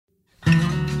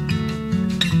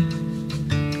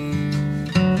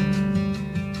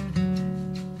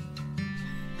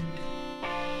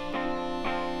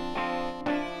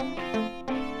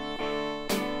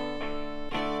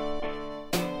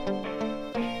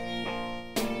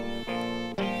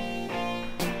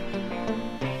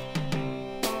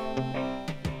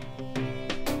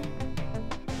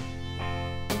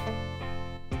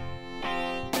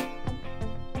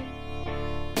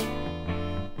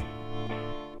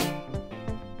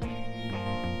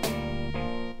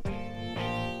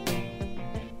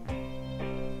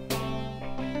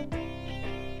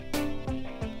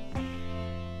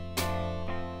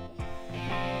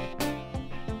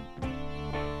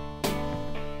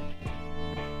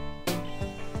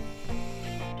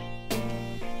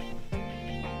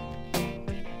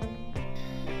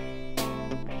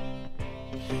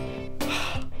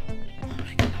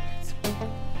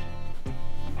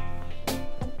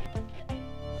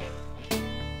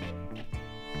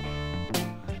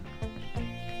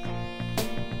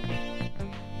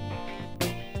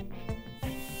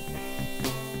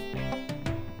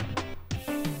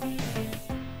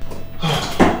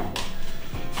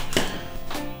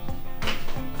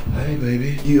Hey,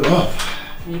 baby. You up?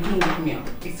 You can't get me up.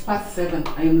 It's past 7.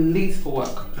 I am late for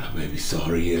work. Oh, baby,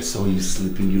 sorry. I saw you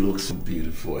sleeping. You look so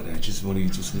beautiful, and I just wanted you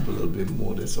to sleep a little bit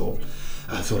more. That's all.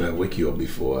 I thought I'd wake you up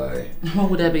before I... What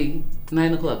would that be?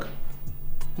 9 o'clock?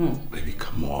 Baby,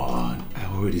 come on. I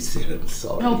already said I'm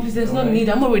sorry. No, please, there's no need.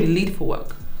 I'm already late for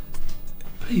work.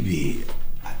 Baby,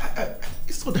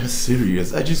 it's not that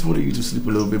serious. I just wanted you to sleep a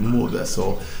little bit more, that's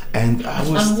all. And I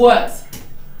was... And what?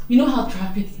 You know how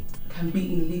traffic can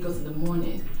be in Lagos in the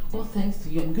morning? All thanks to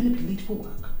you, I'm going to be late for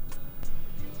work.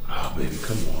 Oh, baby,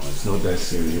 come on. It's not that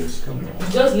serious. Come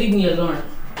on. Just leave me alone.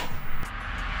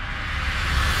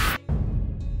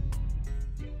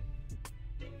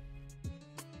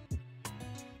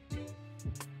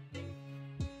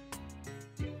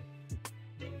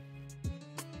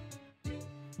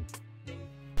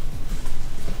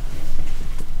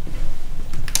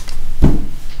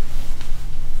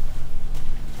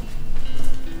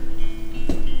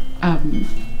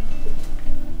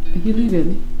 Are you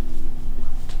leaving?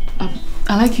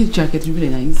 I like his jacket, it's really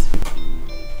nice.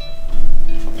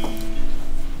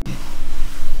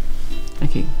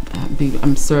 Okay, babe,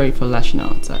 I'm sorry for lashing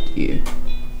out at you.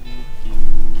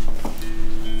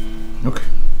 Okay,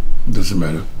 doesn't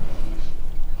matter.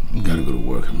 I gotta go to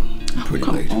work. I'm pretty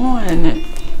late. Come on,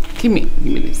 give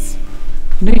me this.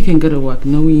 You know you can go to work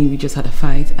knowing we just had a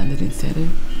fight and didn't settle.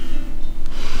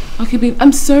 Okay, babe,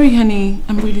 I'm sorry, honey.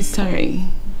 I'm really sorry.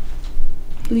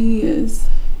 Please.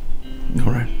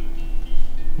 Alright.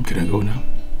 Can I go now?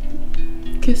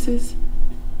 Kisses.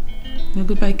 No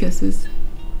goodbye kisses.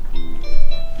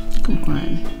 Come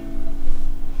on.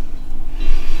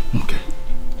 Okay.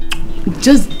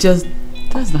 Just,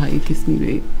 that's not how you kiss me,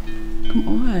 babe. Come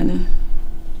on.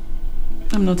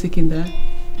 I'm not taking that.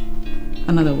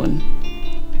 Another one.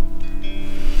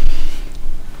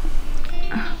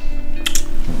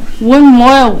 One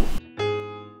more.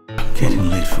 I'm getting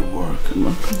late for work. Come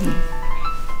on, come on.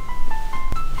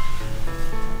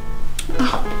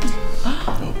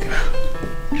 Okay.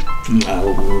 I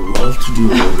would love to do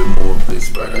a little bit more of this,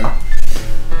 but I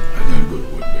gotta go to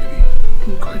work, baby.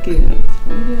 Okay.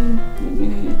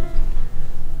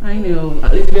 I know.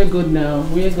 At least we're good now.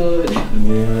 We're good.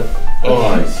 Yeah. Oh,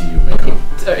 I see you, makeup. Okay,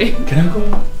 sorry. Can I go?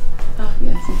 Oh,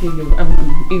 yes, okay. I'm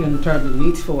even traveling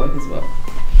late for work as well.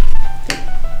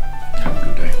 Have a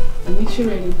good day. I'll meet you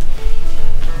ready.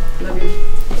 Love you.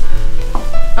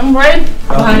 I'm right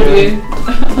behind you.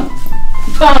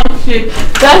 Oh shit.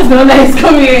 That's no nice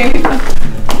coming.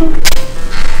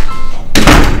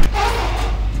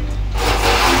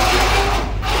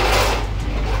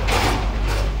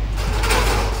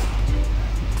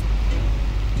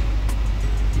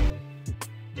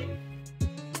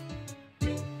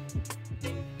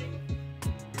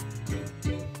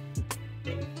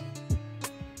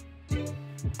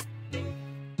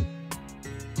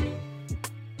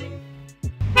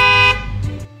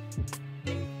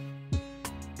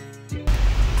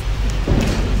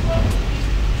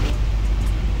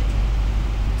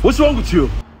 What's wrong with you?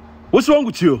 What's wrong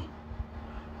with you?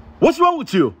 What's wrong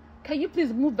with you? Can you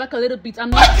please move back a little bit? I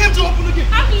came to open the gate.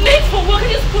 I'm late for work.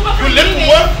 Can you just move back? You're late for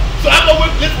work? So I'm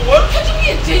not late for work? Can't you be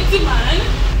a gentleman?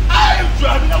 I am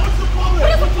driving. Now what's the problem?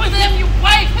 What is the point? I am your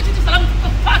wife. Can't you just allow me to go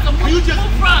fast and move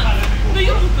front? No,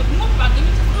 you move back. Let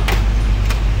me just move.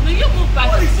 No, you move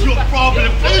back. What is your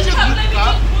problem? Can you just move back?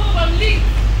 back? Let me just move and leave.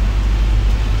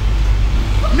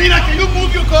 Mina, can you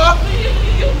move your car? No, you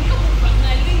move back and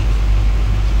I leave.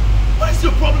 What is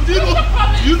your problem? Do you know the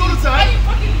time? Why are you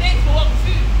fucking late for work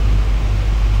too?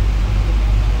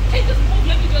 Can you just move?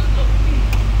 Let me just go, please.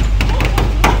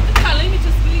 Move the car. Let me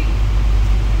just leave.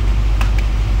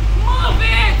 Move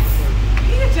it!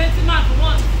 Be a gentleman for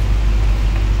once.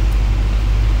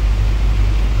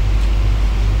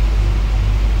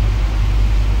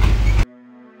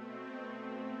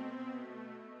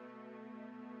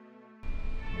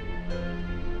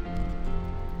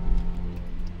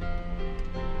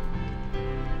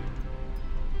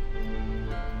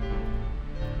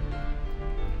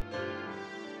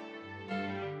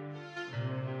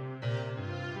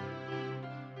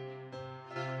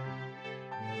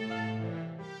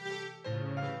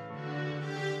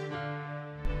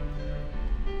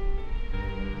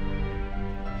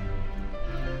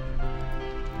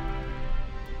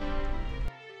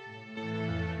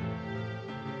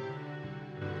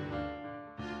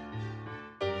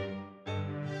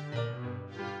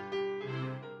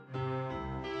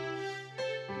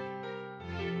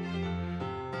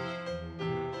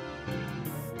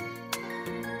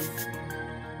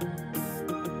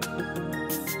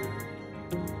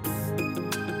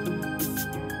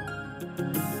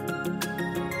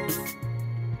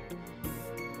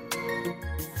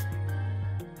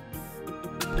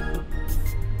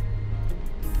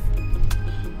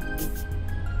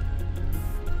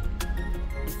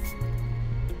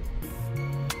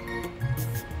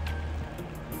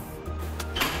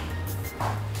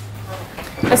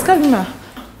 Excuse me, ma.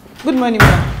 Good morning,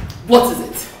 ma. What is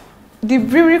it? The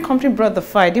brewery company brought the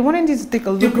file. They wanted you to take a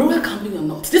look. The brewery company or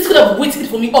not? This could have waited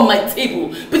for me on my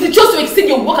table. But you chose to extend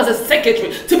your work as a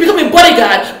secretary to become a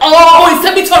bodyguard or a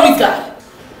cemetery guard.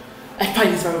 I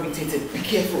find this very irritating. Be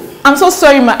careful. I'm so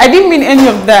sorry, ma. I didn't mean any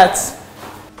of that.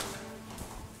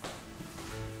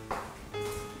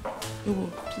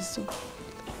 Please don't.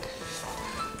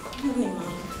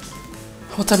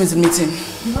 What time is the meeting?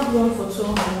 You have one for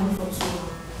 12 and one for 2.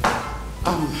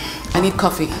 I need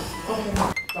coffee.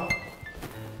 Okay.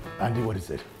 Andy, what is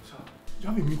it? You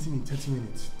have a meeting in 30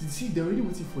 minutes. They're already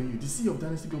waiting for you. The CEO of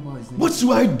Dynasty Global is What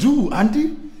do I do,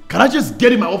 Andy? Can I just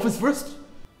get in my office first?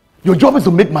 Your job is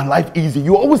to make my life easy.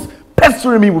 You're always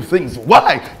pestering me with things.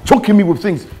 Why? Choking me with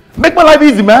things. Make my life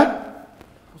easy, man.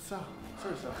 Oh, sir.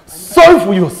 Sorry, sir. Sorry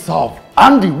for yourself.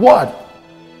 Andy, what?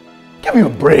 Give me a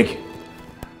break.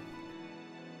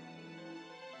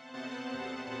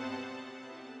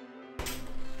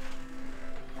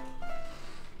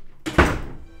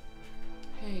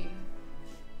 Hey.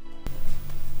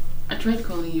 I tried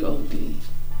calling you all day.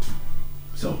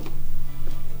 So,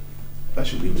 I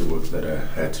should leave the work that I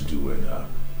had to do and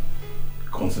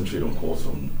concentrate on calls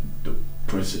from the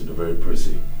very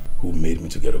person who made me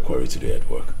to get a query today at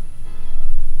work.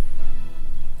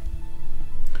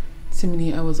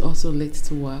 Timini, I was also late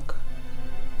to work.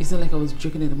 It's not like I was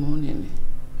drinking in the morning.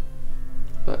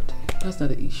 But that's not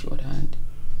the issue at hand.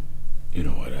 You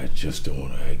know what? I just don't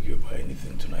want to argue about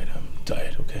anything tonight. I'm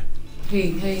tired, okay?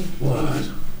 Hey. What?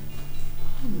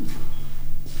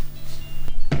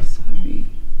 Sorry.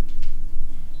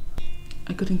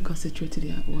 I couldn't concentrate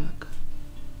today at work.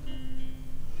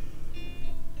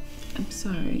 I'm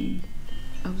sorry.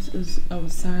 I was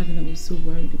sad and I was so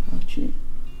worried about you.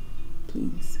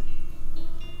 Please.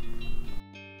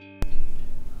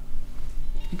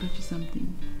 I got you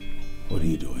something. What are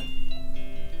you doing?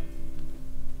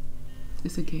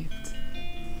 It's a gift.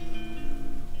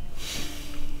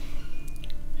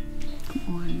 Come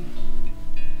on.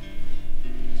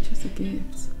 It's just a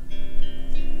gift.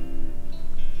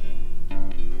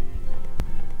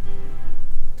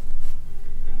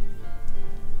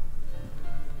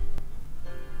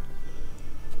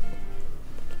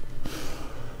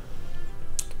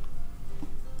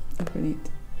 Open it.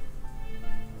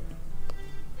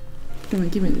 Come on,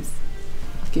 give me this.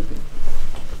 Keep it.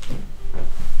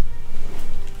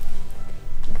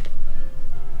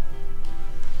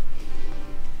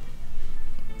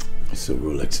 It's a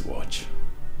Rolex watch.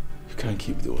 You can't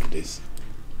keep doing this.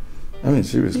 I mean,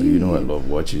 seriously, you know I love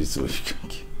watches, so you can't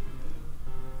keep...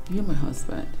 You're my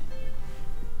husband.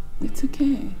 It's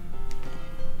okay.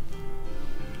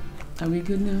 Are we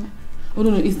good now? Oh,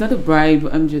 no, it's not a bribe.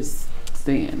 I'm just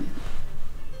saying.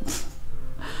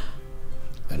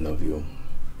 I love you.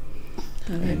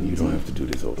 And you don't have to do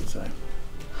this all the time.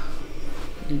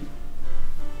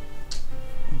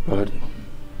 But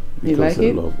because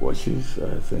I love watches,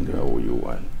 I think I owe you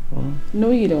one. Huh?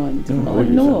 No, you don't. No,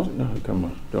 no. No, come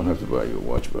on. Don't have to buy you a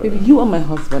watch, but... Baby, you are my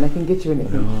husband. I can get you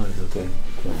anything. No, it's okay.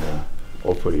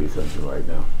 I'll offer you something right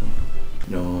now.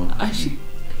 No. Actually...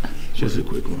 Just a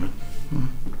quick one.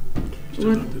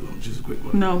 Just a quick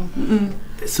one. No.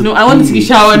 No, I want to take a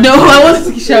shower. No, I want to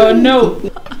take a shower. No.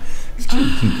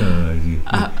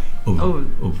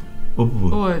 Open.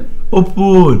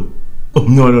 Open. Oh,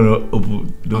 no.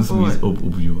 Open. Don't squeeze.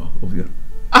 Open your mouth. Open your mouth.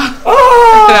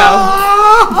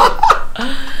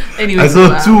 Anyway, I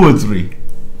saw 2 or 3.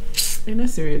 You're not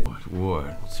serious.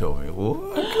 What? Tell me.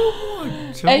 What? Come on.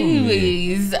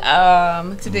 Anyways,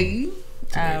 today,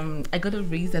 I got a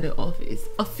raise at the office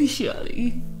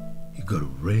officially. You got a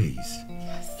raise?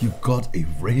 Yes. You got a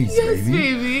raise, yes,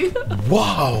 baby.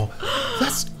 Wow.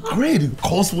 That's great. It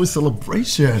calls for a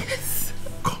celebration. Yes.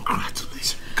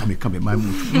 Congratulations. Come here, my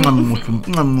mouth.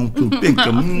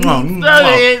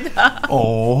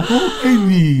 Oh,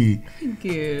 baby. Thank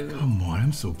you. Come on,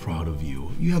 I'm so proud of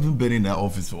you. You haven't been in that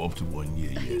office for up to 1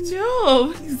 year yet.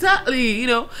 No, exactly. You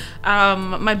know,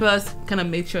 my boss kind of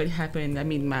made sure it happened. I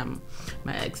mean, my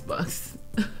ex-boss.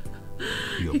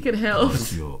 He could help.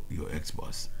 Boss, your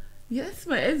ex-boss? Yes,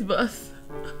 my ex-boss.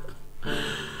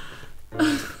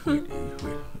 Wait.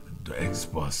 The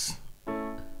ex-boss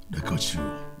that got you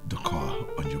the car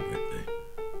on your birthday.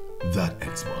 That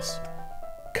ex-boss.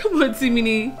 Come on,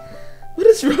 Timini. What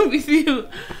is wrong with you?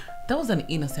 That was an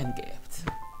innocent gift.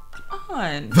 Come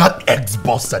on. That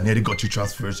ex-boss that nearly got you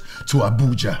transferred to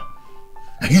Abuja.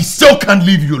 And he still can't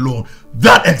leave you alone.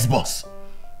 That ex-boss.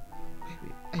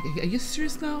 Are you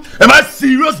serious now? Am I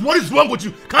serious? What is wrong with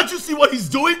you? Can't you see what he's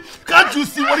doing? Can't you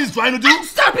see what he's trying to do?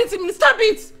 Stop it, Timini, stop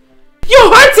it!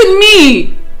 You're hurting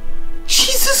me!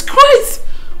 Jesus Christ!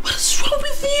 What is wrong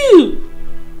with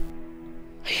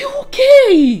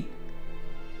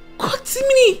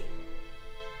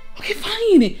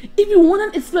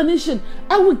explanation,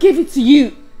 I will give it to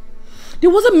you. There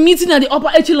was a meeting at the upper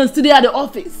echelons today at the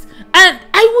office, and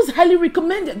I was highly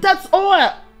recommended. That's all.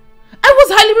 I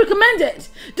was highly recommended.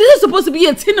 This is supposed to be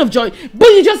a tin of joy, but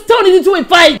you just turned it into a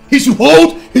fight. He should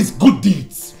hold his good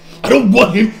deeds. I don't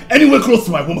want him anywhere close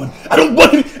to my woman. I don't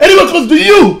want him anywhere close to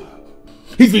you.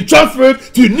 He's been transferred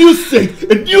to a new state,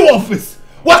 a new office.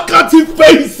 Why can't he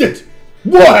face it?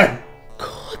 Why?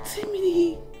 God,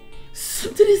 Timothy.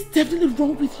 Something is definitely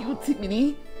wrong with you,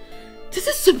 Timothy. This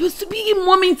is supposed to be a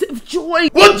moment of joy.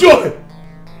 What joy?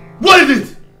 What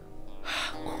is it?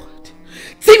 God.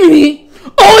 Timothy,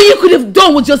 all you could have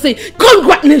done was just say,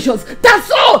 congratulations,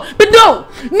 that's all. But no,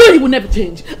 he will never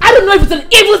change. I don't know if it's an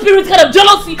evil spirit kind of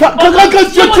jealousy. Can't you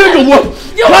change or what?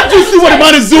 Can't you see what the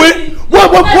man is doing?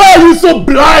 Why are you so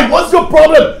blind? What's your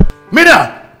problem?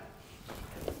 Mina,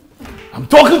 I'm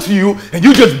talking to you and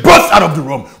you just burst out of the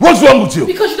room. What's wrong with you?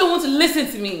 Because you don't want to listen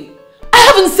to me. I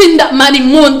haven't seen that man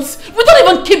in months. We don't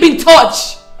even keep in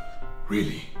touch.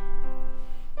 Really?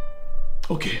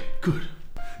 Okay, good.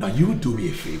 Now you will do me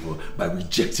a favor by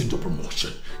rejecting the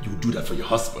promotion. You will do that for your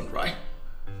husband, right?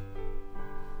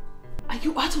 Are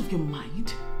you out of your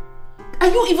mind? Are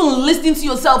you even listening to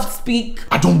yourself speak?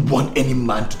 I don't want any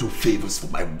man to do favors for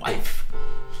my wife.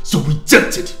 So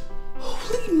reject it.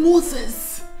 Holy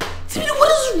Moses. Timothy,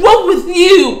 what is wrong with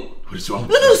you? What is wrong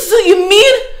with you? So you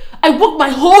mean I worked my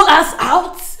whole ass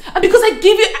out? And because I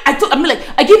gave you a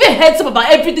heads up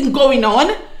about everything going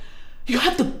on, you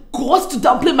have the guts to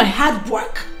downplay my hard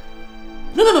work.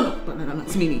 No,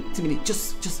 Timothy,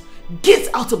 just get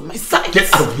out of my sight.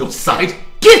 Get out of your sight?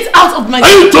 Get out of my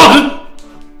sight. Are you talking?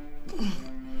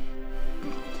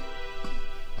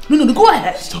 No, go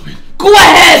ahead. Stop it. Go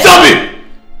ahead. Stop it.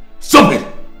 Stop it.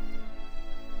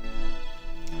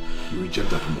 You reject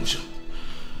that promotion.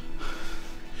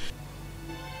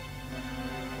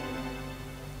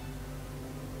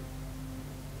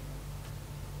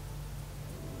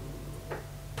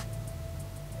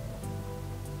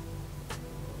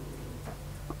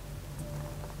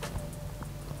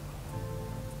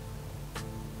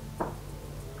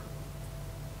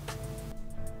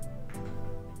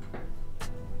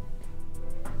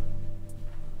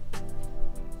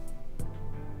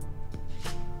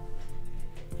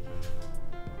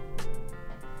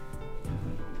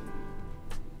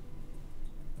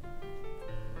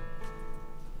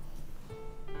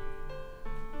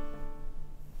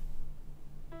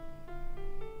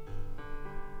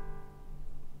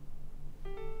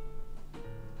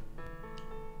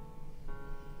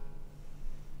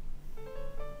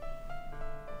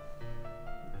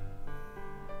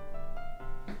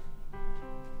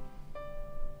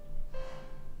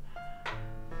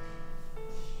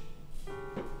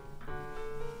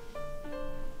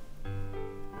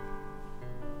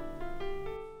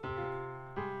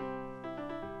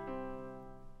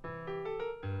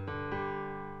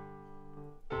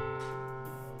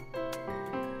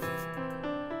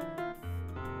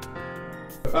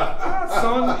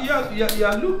 Son,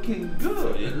 you're looking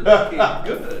good. You're looking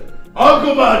good.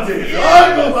 Uncle Martin!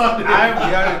 Yes. Uncle Martin! I'm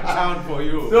here in town for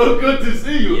you. So good to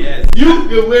see you. Yes. You,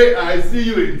 the way I see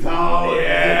you in town.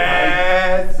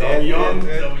 Yes. Some young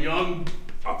ears.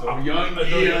 Whenever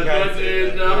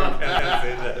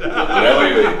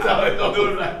you're in town,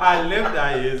 I left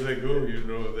that years ago, you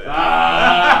know that.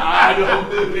 I don't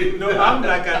believe. No, I'm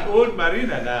like an old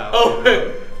marina now.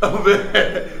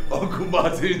 Uncle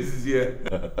Martin is here.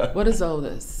 What is all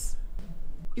this?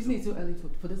 Isn't it too early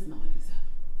for this noise?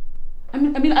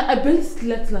 I barely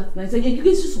slept last night. So you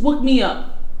guys just woke me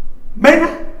up.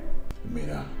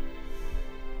 Mina,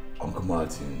 Uncle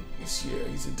Martin is here.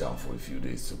 He's in town for a few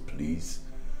days, so please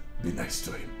be nice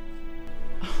to him.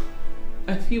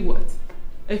 A few what?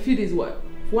 A few days what?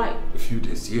 Why? A few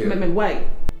days, yeah. Why?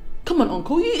 Come on,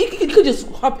 Uncle. You could just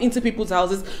hop into people's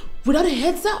houses without a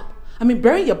heads up.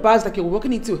 Burying your bags like you're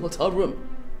walking into a hotel room.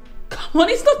 Come on,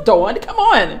 it's not done. Come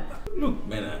on. Look,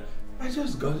 man, I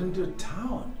just got into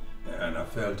town and I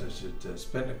felt I should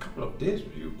spend a couple of days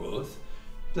with you both.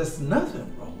 There's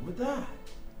nothing wrong with that,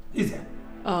 is there?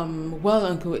 Well,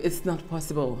 Uncle, it's not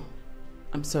possible.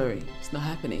 I'm sorry, it's not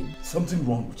happening. Something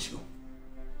wrong with you?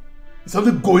 Is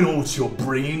something going on with your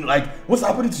brain? Like, what's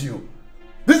happening to you?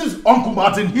 This is Uncle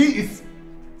Martin. He is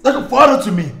like a father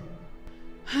to me.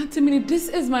 Timothy, this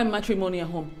is my matrimonial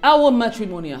home. Our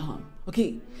matrimonial home.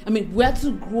 Okay? We're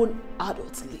two grown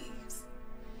adult lives.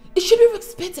 It should be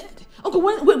respected. Uncle,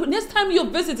 when next time you're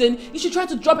visiting, you should try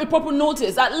to drop a proper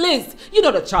notice, at least. You're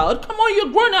not a child. Come on, you're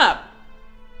grown up.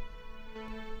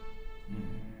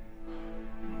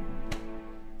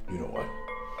 You know what?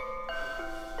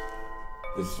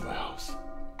 This is my house.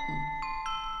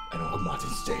 And Uncle Martin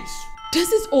stays.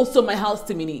 This is also my house,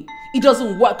 Timini. It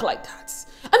doesn't work like that.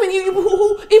 I mean,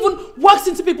 who even walks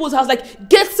into people's house, like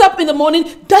gets up in the morning,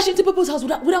 dashes into people's house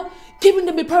without giving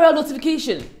them a prior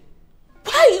notification?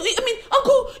 Why? I mean,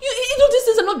 Uncle, you know these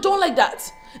things are not done like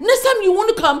that. Next time you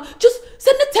want to come, just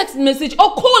send a text message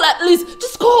or call at least.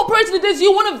 Just call prior to the days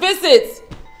you want to visit.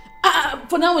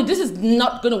 For now, this is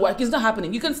not going to work. It's not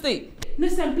happening. You can stay.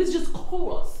 Next time, please just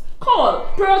call us. Call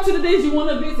prior to the days you want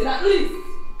to visit, at least.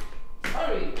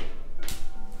 Sorry.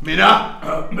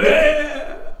 Mina!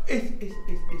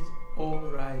 It's all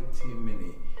right,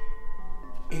 Timini.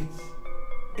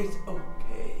 It's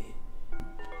okay.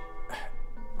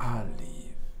 I'll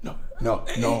leave. No.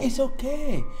 It's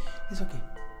okay. It's okay.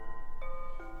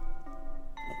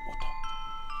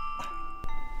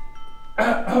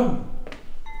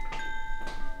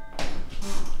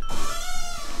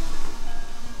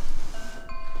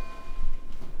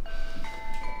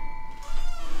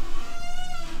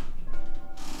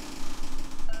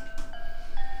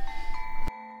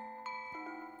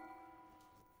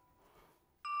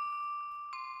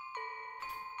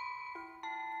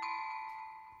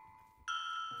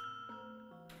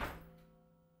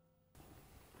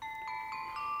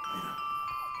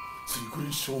 So you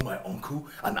couldn't show my uncle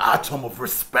an atom of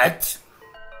respect?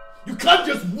 You can't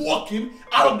just walk him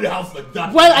out of the house like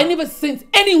that. Well, I never sent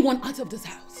anyone out of this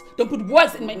house. Don't put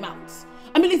words in my mouth.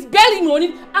 I mean, it's barely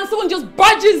morning and someone just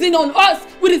barges in on us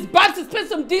with his bags to spend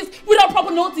some days without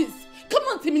proper notice. Come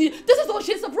on, Timothy, this is all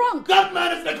shades of wrong. That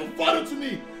man is like a father to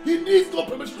me. He needs no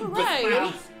permission to visit my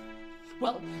house.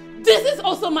 Well, this is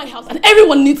also my house and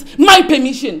everyone needs my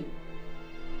permission.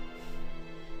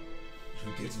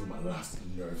 You get to my last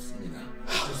nerves, Mina.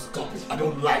 Just stop it. I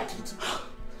don't like it.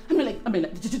 I mean,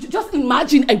 just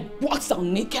imagine I walked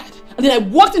down naked and then I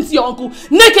walked into your uncle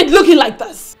naked looking like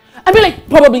this. I mean, like,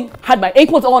 probably had my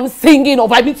ankles on, singing or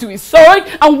vibing to his song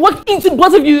and walked into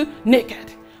both of you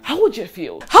naked. How would you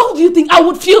feel? How do you think I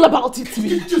would feel about it to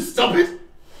me? Just stop it.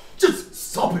 Just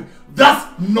stop it.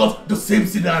 That's not the same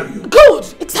scenario.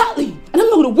 Good, exactly. And I'm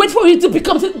not going to wait for it to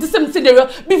become the same scenario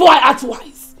before I act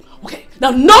wise. Okay,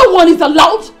 now no one is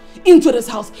allowed into this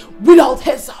house without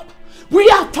heads up. We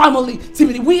are family,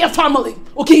 Timothy. We are family,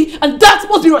 okay? And that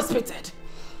must be respected.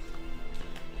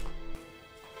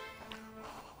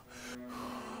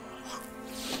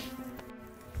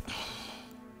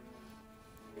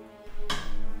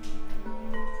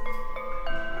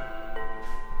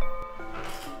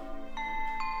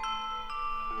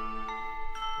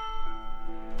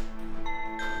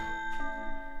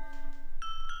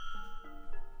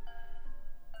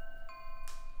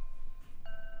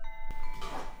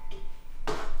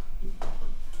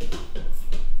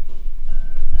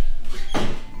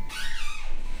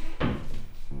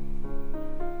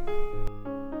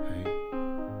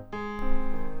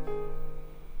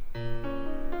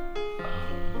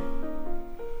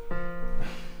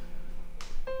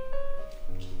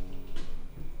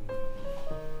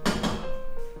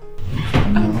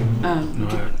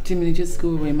 Jimmy, just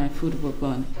go away. My food will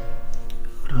burn.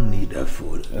 I don't need that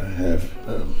food. I have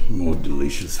more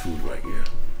delicious food right here.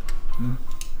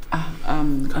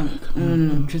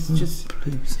 No,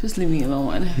 just leave me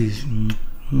alone. Please.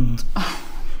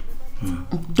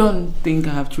 Don't think I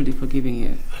have truly forgiven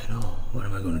you. I know. What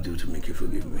am I going to do to make you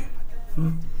forgive me?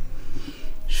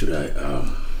 Should I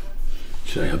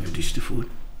help you dish the food?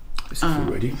 Is the food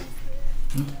ready?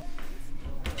 What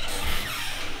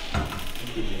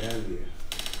do we have here?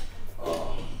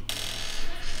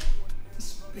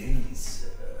 Space.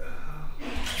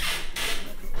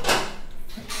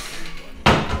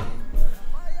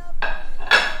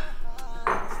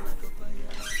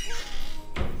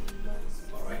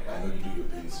 Alright, I know you do your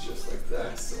things just like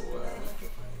that, so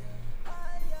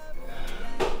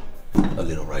a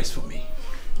little rice for me.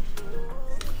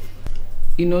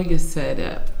 You know, you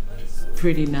said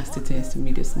pretty nasty things to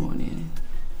me this morning.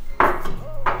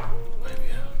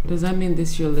 Does that mean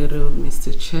this your little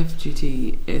Mr. Chef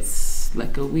duty is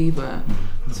like a weaver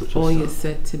to all you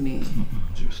said to me?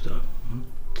 Just stop.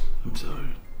 I'm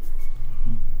sorry.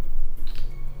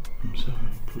 I'm sorry,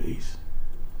 please.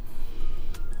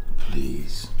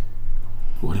 Please.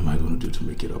 What am I going to do to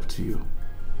make it up to you?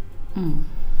 Come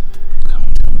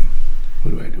on, tell me.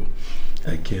 What do I do?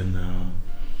 I can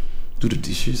do the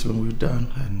dishes when we're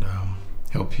done and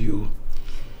help you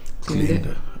clean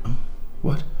the...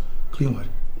 what? Clean what?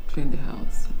 Clean the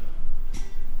house.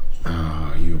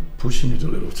 You're pushing it a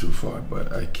little too far,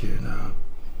 but I can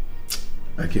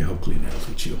help clean the house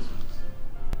with you.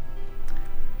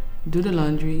 Do the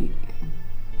laundry.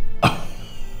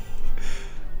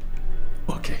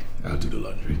 Okay, I'll do the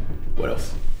laundry. What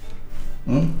else?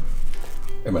 Am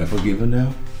I forgiven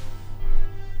now?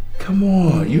 Come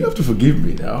on, you have to forgive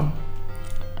me now.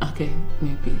 Okay,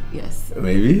 maybe, yes.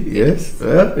 Maybe, yes.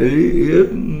 Maybe, yeah.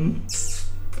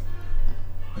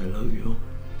 I love you.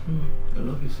 I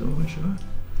love you so much, huh?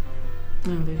 I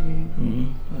love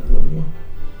you. I love you.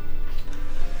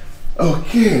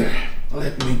 Okay,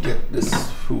 let me get this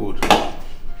food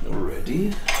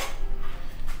ready.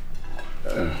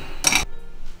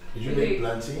 Did you make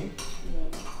plantain?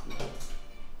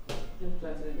 No. No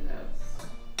plantain in the house.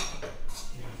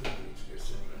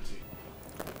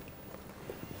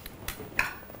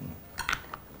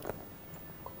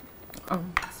 Oh,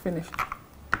 it's finished.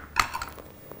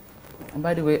 And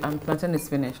by the way, plantain is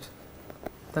finished.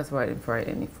 That's why I didn't fry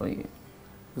any for you.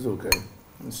 It's okay.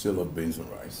 I still love beans and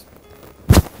rice.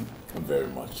 Very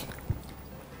much.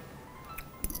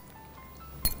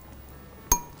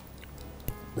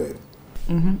 Babe.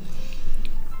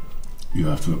 You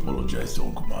have to apologize to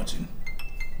Uncle Martin.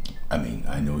 I mean,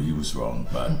 I know he was wrong,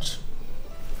 but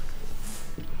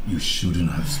you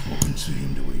shouldn't have spoken to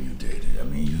him the way you did. I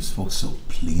mean, you spoke so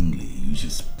plainly. You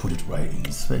just put it right in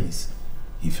his face.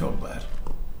 He felt bad.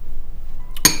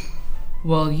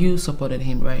 Well, you supported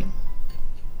him, right?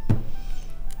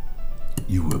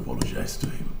 You will apologize to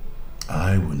him.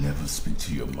 I will never speak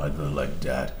to your mother like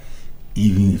that,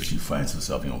 even if she finds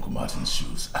herself in Uncle Martin's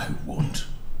shoes. I won't.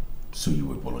 So you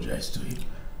will apologize to him.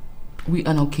 We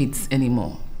are not kids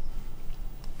anymore.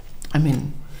 I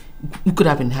mean, we could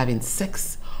have been having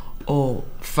sex or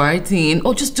fighting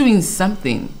or just doing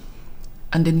something.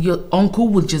 And then your uncle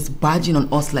would just barge in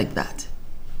on us like that.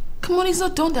 Come on, he's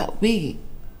not done that way.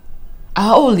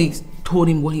 I only told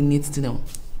him what he needs to know.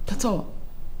 That's all.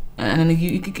 And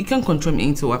you can't control me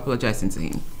into apologizing to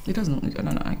him. He doesn't.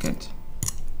 No, I can't.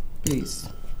 Please.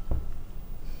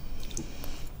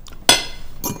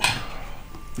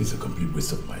 It's a complete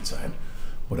waste of my time.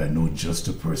 But I know just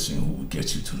the person who will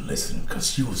get you to listen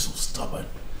because you were so stubborn.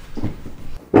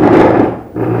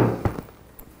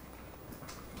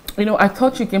 You know, I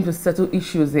thought you came to settle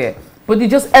issues here. But you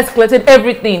just escalated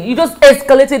everything. You just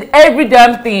escalated every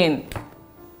damn thing.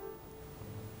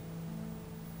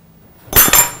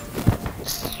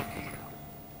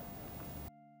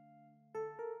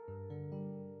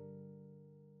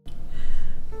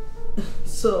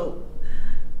 So,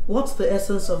 what's the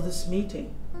essence of this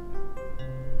meeting?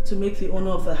 To make the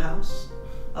owner of the house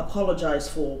apologize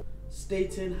for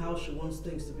stating how she wants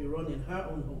things to be run in her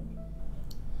own home.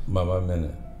 Mama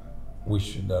Mene, we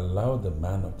should allow the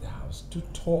man of the house to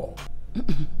talk.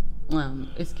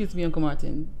 Excuse me, Uncle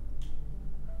Martin.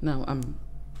 Now,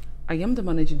 I am the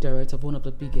managing director of one of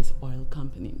the biggest oil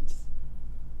companies.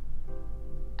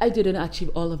 I didn't achieve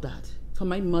all of that for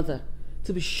my mother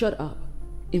to be shut up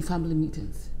in family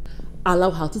meetings.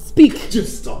 Allow her to speak.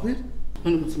 Just stop it.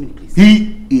 No, please.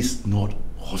 He is not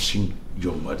hushing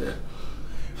your mother.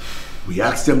 We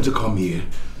asked them to come here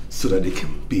so that they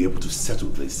can be able to settle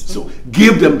this. So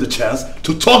give them the chance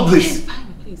to talk this.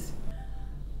 Please.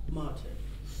 Martin,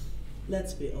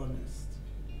 let's be honest.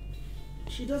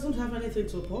 She doesn't have anything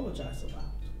to apologize about.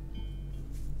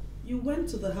 You went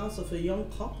to the house of a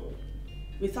young couple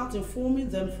without informing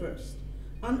them first,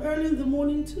 and early in the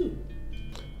morning too.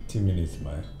 Timmy is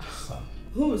my son.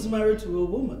 Who is married to a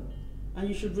woman, and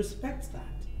you should respect that.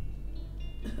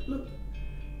 Look,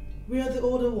 we are the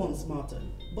older ones,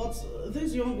 Martin, but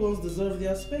these young ones deserve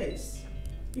their space.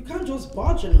 You can't just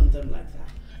barge in on them like that.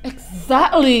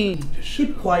 Exactly.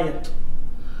 Keep quiet.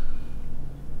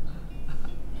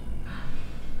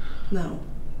 Now,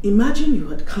 imagine you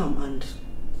had come and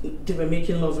they were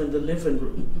making love in the living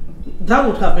room. That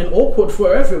would have been awkward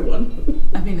for everyone.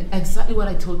 I mean, exactly what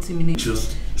I told Timmy.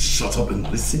 Just shut up and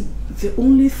listen. The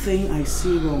only thing I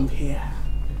see wrong here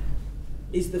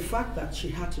is the fact that she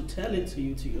had to tell it to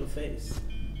you to your face.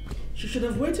 She should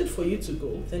have waited for you to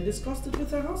go, then discussed it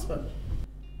with her husband.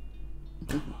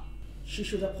 She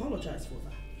should apologize for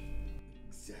that.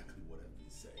 Exactly what I've been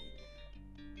saying.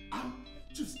 I'm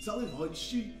just telling her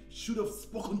she should have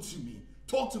spoken to me.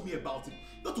 Talk to me about it.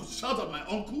 Not to shout at my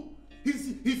uncle.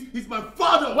 He's my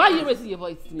father. Why are you raising your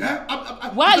voice to me?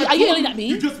 Why are you yelling at me?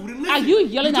 You just wouldn't listen. Are you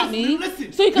yelling at me?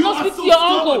 So you cannot speak to so your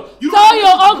stubborn. uncle. Tell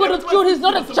your uncle the truth. He's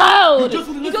not a child.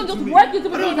 You don't just work into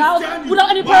people's house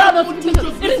without any prior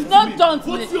notification. It is not done to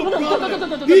me.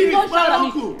 Don't shout at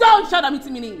me. Don't shout at me,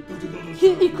 Timini.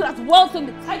 He could have well sent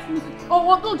the text message.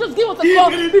 Or just give us a call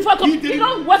before I come. You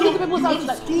don't work into people's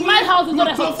houses. My house is not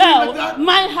a hotel.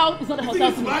 My house is not a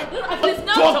hotel to me.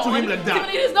 Talk to him like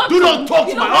that. Do not talk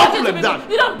to my uncle like that.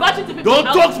 You don't budget to people. Don't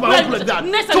talk to my uncle like that.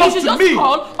 Talk to me.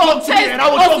 Talk to me and I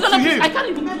will talk to him. I can't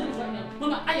even do this right now.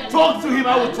 Mama, talk to him. I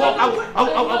will talk. I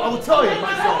will tell him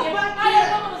myself. Come back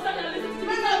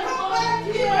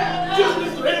here. Just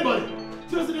listen to anybody.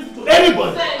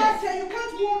 anybody. Better, you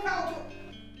can't walk out.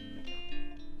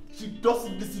 She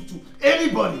doesn't listen to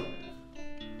anybody.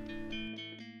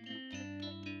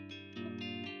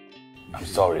 I'm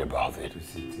sorry about it.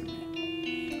 Listen to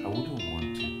me. I wouldn't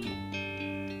want you to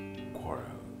quarrel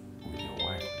with your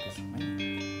wife because of me.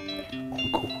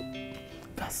 Uncle,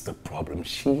 that's the problem.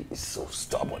 She is so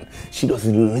stubborn. She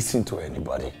doesn't listen to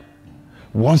anybody.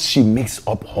 Once she makes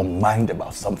up her mind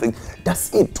about something,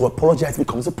 that's it. To apologize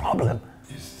becomes a problem.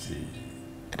 You see,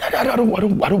 I don't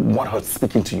want her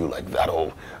speaking to you like that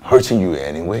or hurting you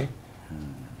anyway.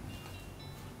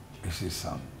 you see,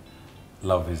 son,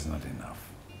 love is not enough.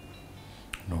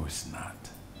 No, it's not.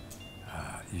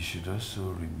 You should also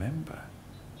remember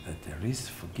that there is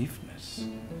forgiveness,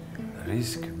 there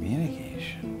is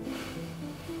communication,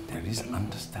 there is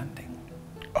understanding.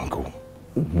 Uncle,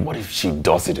 what if she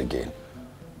does it again?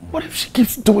 What if she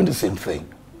keeps doing the same thing?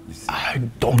 I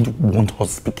don't want her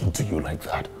speaking to you like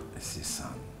that. See,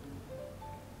 son,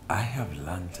 I have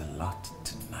learned a lot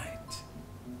tonight.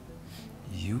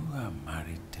 You are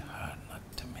married to her, not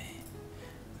to me.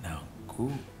 Now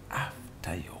go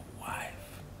after your wife.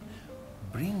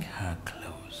 Bring her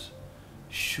close.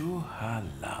 Show her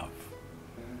love.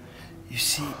 You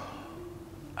see,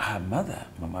 her mother,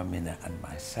 Mama Mina, and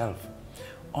myself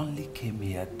only came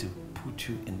here to put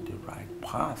you in the right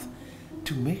path,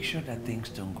 to make sure that things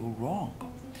don't go wrong.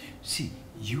 See,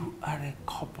 you are a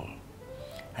couple,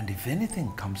 and if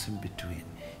anything comes in between,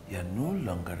 you are no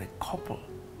longer a couple.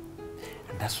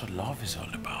 And that's what love is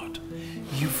all about.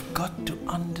 You've got to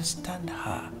understand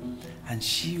her, and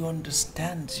she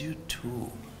understands you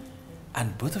too.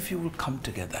 And both of you will come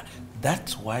together.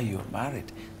 That's why you're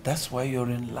married. That's why you're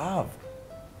in love.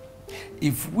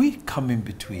 If we come in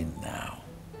between now,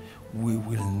 we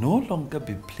will no longer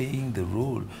be playing the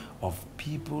role of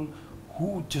people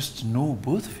who just know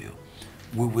both of you.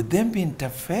 We would then be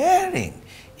interfering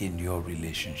in your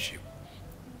relationship.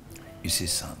 You see,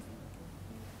 son,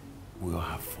 we all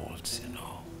have faults, you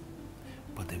know.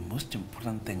 But the most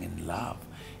important thing in love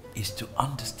is to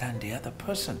understand the other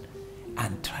person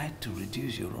and try to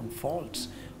reduce your own faults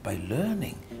by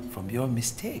learning from your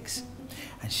mistakes.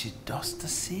 And she does the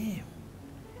same.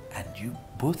 And you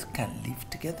both can live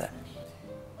together.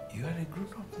 You are a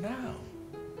grown-up now.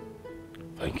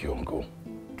 Thank you, Uncle.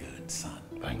 Good, son.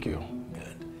 Thank you.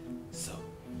 Good. So,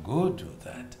 go do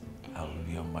that. I will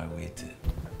be on my way to...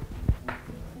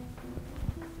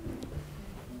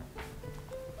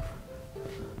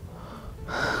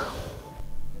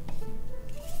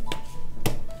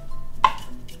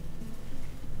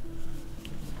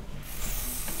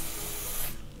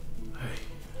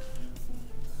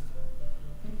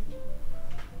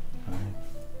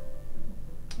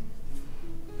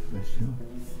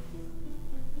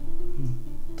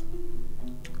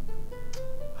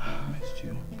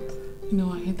 You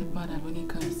know, I hate the part that when he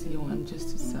comes to you, I'm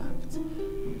just too soft.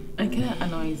 It kind of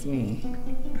annoys me.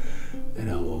 And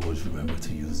I'll always remember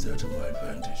to use that to my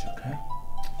advantage, okay?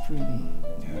 Really?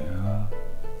 Yeah.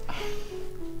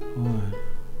 What?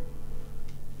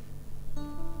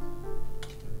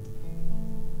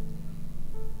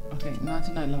 Okay, not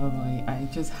tonight, lover boy. I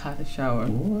just had a shower.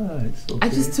 What? It's okay. I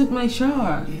just took my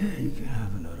shower. Yeah, you can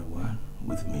have another one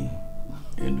with me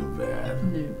in the bath.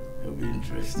 No. It'll be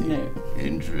interesting. No.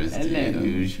 Interesting. No.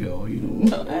 You sure? You know.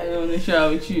 No, I don't want to shower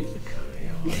with you.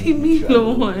 Leave me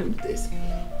alone. This.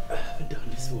 I haven't done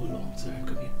this for a long time.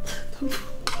 Come here.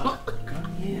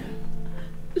 Come here.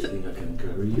 I think I can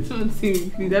carry you. Don't see me,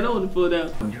 please. I don't want to fall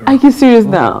down. Are you serious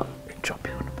now? And drop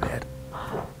you on the bed.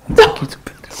 And take you to bed.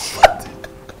 Seriously.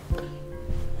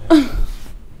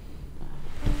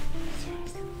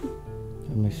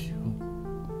 I miss you.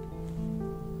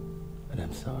 And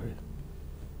I'm sorry.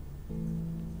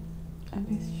 I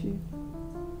miss you.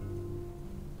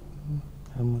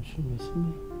 How much you miss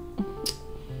me?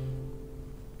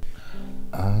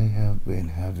 I have been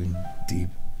having deep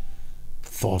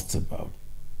thoughts about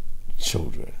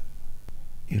children.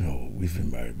 You know, we've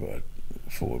been married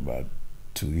for about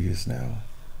 2 years now.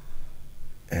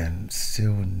 And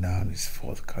still none is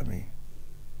forthcoming.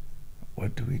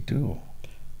 What do we do?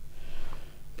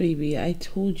 Baby, I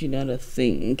told you not to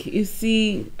think. You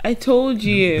see, I told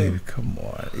you. No, baby, come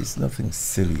on. It's nothing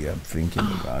silly I'm thinking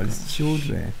about. It's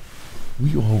children.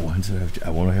 We all want to have, I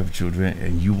want to have children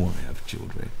and you want to have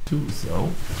children too,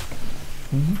 so.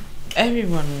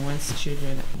 Everyone wants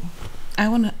children. I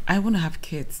wanna have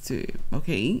kids too,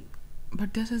 okay?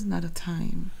 But this is not the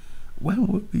time. When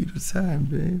would be the time,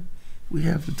 babe? We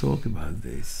have to talk about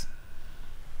this.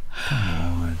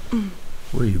 Come on.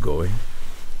 Where are you going?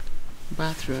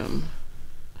 Bathroom.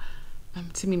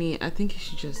 Timini, I think you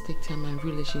should just take time and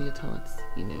really share your thoughts,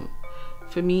 you know.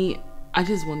 For me, I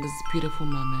just want this beautiful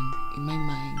moment in my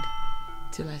mind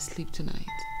till I sleep tonight.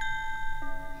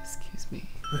 Excuse me.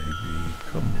 Baby,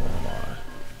 come on.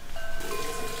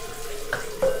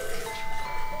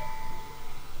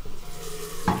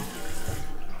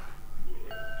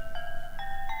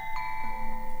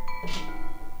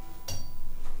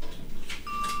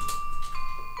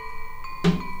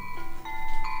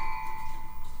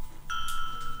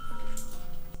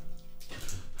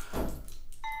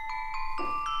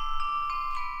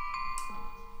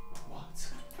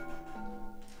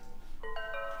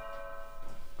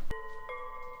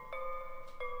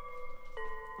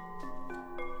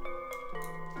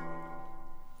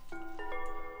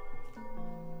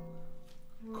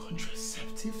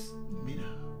 Contraceptives? Mina?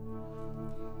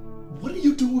 What are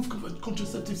you doing with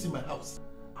contraceptives in my house?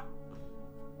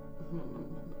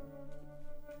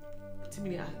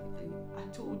 Timmy, I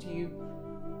told you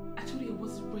I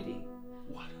wasn't ready.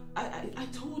 What? I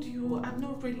told you I'm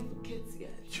not ready for kids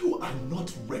yet. You are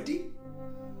not ready?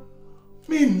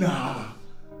 Mina!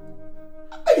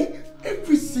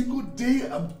 Every single day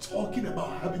I'm talking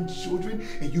about having children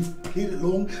and you've played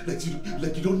along like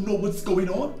you don't know what's going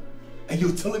on? And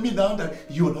you're telling me now that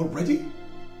you're not ready?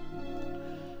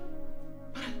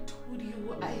 But I told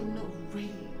you I am not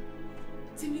ready.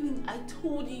 Timmy, I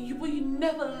told you, but you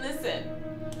never listen.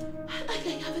 I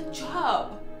have a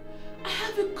job. I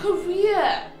have a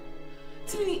career.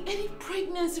 Timmy, any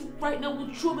pregnancy right now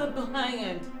will throw me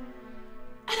behind.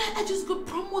 And I just got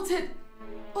promoted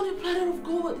on a platter of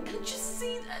gold. Can't you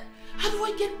see that? How do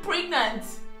I get pregnant?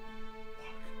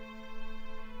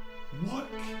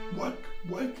 Work?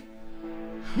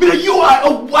 Mina, you are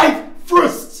a wife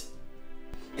first!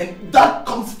 And that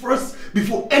comes first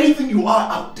before anything you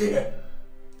are out there.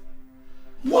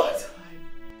 What?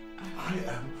 I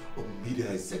am a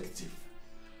media executive.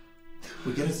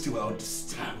 We gotta still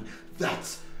understand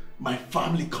that my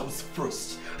family comes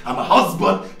first. I'm a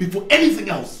husband before anything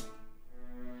else.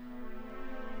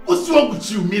 What's wrong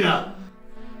with you, Mina?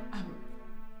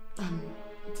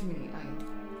 Timmy,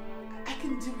 I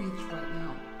can do it right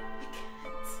now. I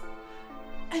can't.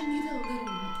 I need a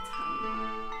little more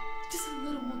time. Just a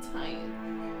little more time.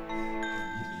 You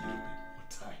need a little bit more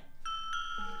time.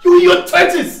 You're in your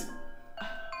 30s!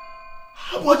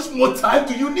 How much more time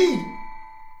do you need?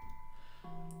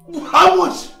 How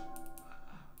much?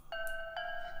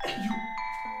 And you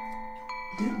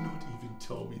did not even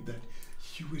tell me that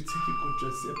you were taking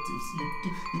contraceptives.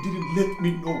 You didn't let me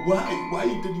know why. Why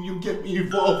didn't you get me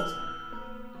involved?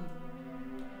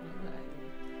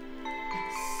 I'm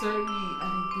sorry I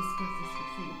didn't discuss this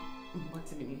with you.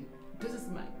 What's a minute? This is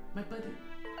my body.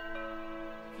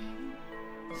 Okay?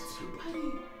 This is your body.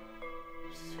 Body.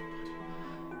 This is your body.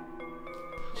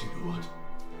 You know what?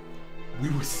 We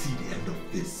will see the end of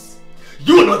this.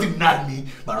 You will not deny me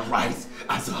my rights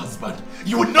as a husband.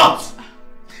 You will not!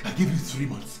 I give you 3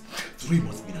 months. 3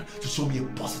 months, Mina, to show me a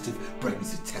positive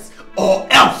pregnancy test. Or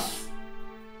else!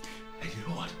 And you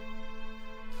know what?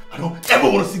 I don't ever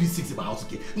want to see these things in my house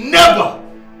again. Never!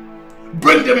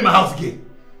 Bring them in my house again.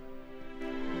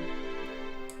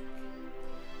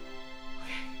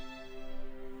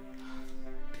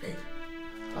 Okay.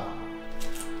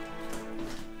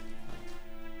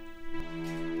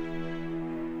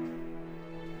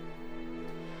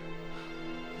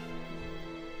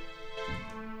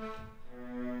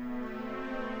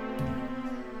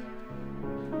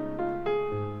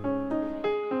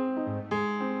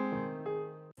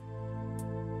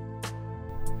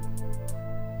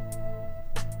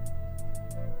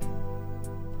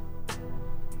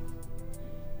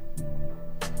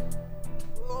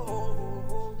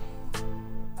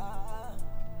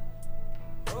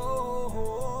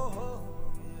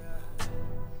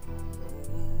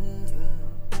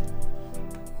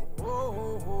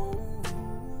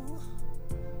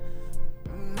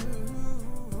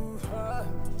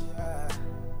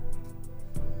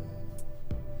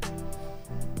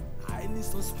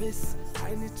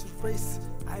 I need to race.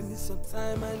 I need some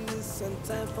time. I need some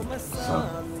time for my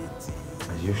sanity.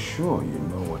 Are you sure you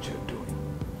know what you're doing?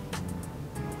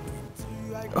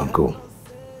 Uncle,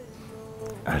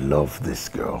 I love this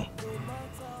girl.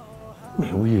 I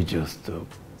mean, we're just a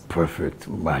perfect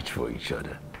match for each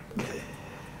other.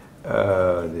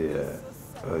 Oh dear.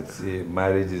 Oh, see,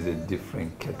 marriage is a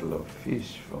different kettle of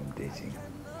fish from dating.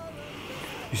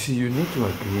 You see, you need to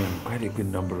agree on quite a good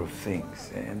number of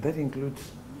things, and that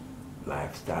includes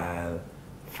lifestyle,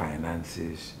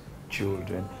 finances,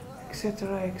 children,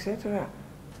 etc., etc.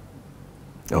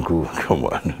 Uncle, come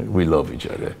on, we love each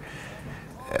other.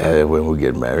 When we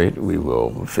get married, we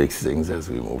will fix things as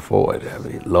we move forward. I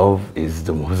mean, love is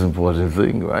the most important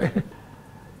thing, right?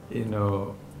 You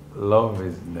know, love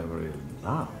is never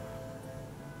enough.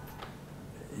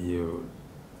 You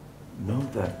know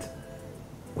that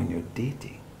when you're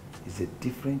dating, it's a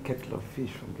different kettle of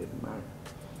fish from getting married.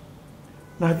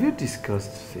 Now, have you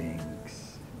discussed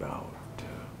things about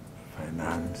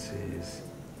finances,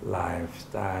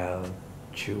 lifestyle,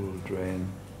 children?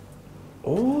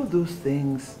 All those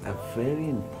things are very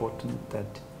important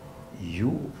that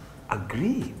you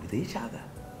agree with each other.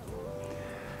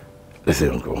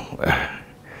 Listen, Uncle.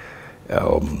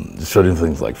 Certain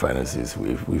things like finances,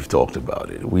 we've talked about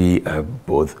it. We are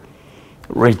both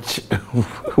rich.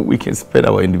 We can spend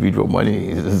our individual money.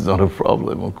 It's not a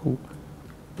problem, Uncle.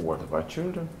 What about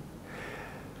children?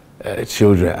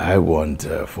 Children, I want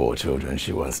 4 children.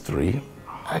 She wants 3.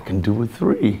 I can do with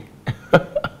 3.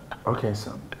 Okay,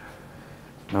 son.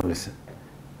 Now listen.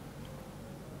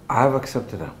 I've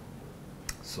accepted her.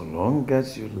 So long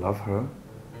as you love her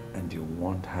and you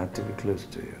want her to be close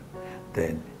to you,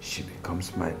 then she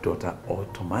becomes my daughter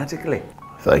automatically.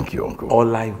 Thank you, Uncle.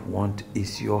 All I want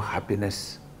is your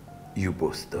happiness. You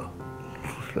both do.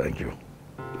 Thank you.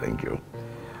 Thank you.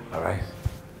 All right.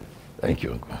 Thank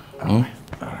you, Uncle. All right.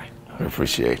 All right. I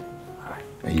appreciate it. All right.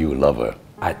 And you love her.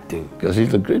 I do. Because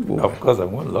she's a great woman. Of course, I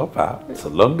won't love her. So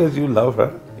long as you love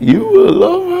her. You will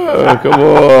love her. Come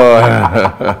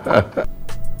on.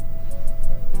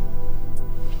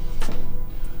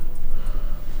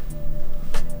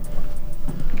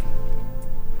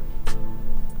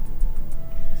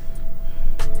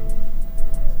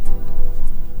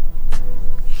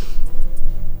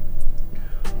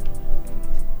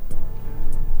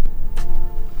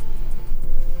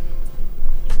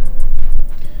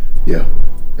 Yeah.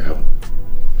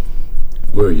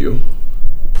 Where are you?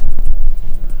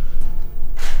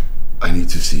 I need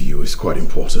to see you. It's quite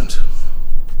important.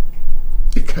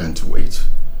 I can't wait.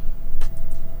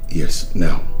 Yes,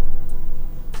 now.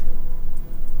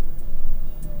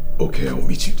 Okay, I'll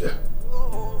meet you there.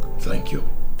 Thank you.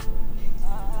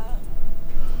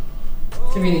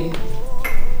 Timmy,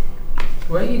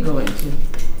 where are you going to?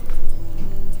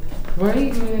 Where are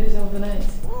you going at this hour of the night?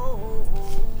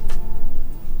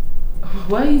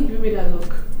 Why are you giving me that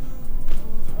look?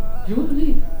 You want to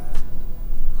leave?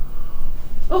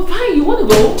 Oh, fine. You want to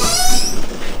go?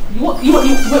 Where are you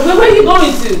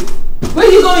going to? Where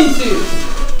are you going to?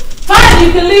 Fine,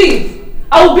 you can leave.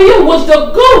 I will be your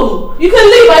watchdog. Go. You can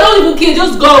leave. I don't even care.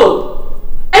 Just go.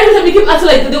 Every time you keep acting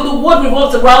like the world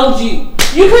revolves around you.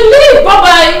 You can leave. Bye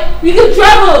bye. You can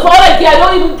travel. For all I care, I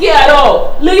don't even care at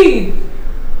all. Leave.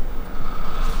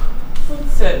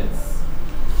 Nonsense.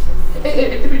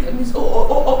 Everything is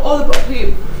all about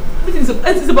him.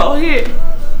 Everything's about him.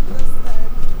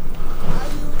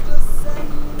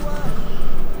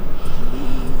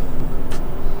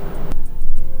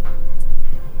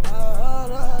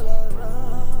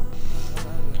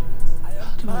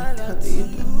 How do I tell you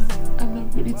that I'm not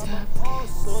ready to have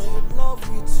kids?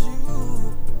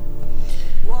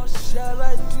 What shall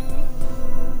I do?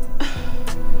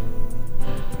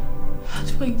 How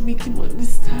do I make him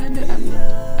understand that I'm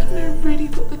not ready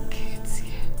for the kids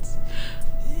yet?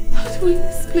 How do I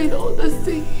explain all this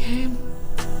to him?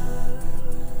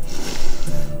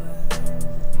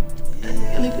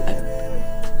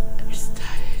 I'm just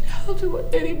tired. How do I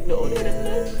let him know that I'm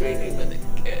not ready for the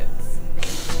kids?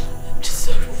 I'm just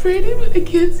so ready for the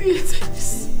kids yet.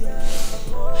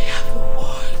 I have to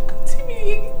work. Timmy,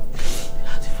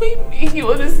 how do I make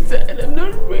you understand I'm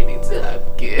not ready to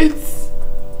have kids?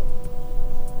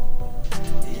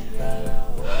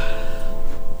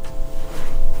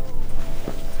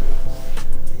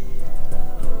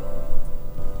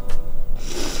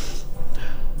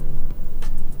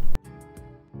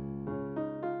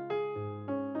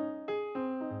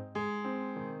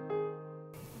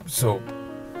 So,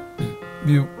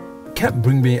 you can't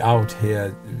bring me out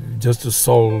here just to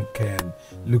sulk and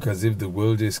look as if the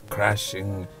world is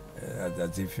crashing,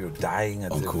 as if you're dying.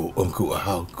 Uncle,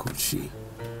 how could she?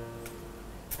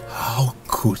 How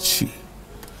could she?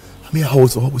 I mean, I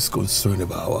was always concerned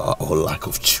about our lack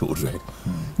of children.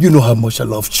 You know how much I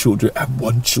love children. I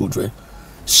want children.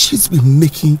 She's been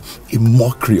making a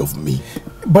mockery of me.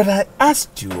 But I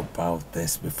asked you about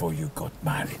this before you got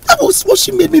married. That was what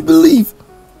she made me believe.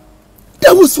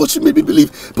 That was what she made me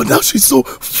believe. But now she's so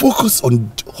focused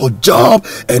on her job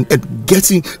and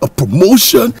getting a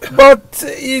promotion. But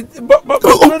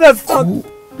that's not...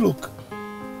 Look,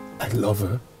 I love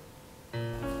her.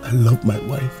 I love my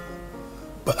wife.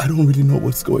 But I don't really know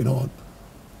what's going on.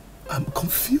 I'm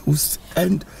confused.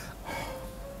 And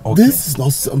this is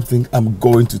not something I'm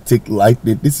going to take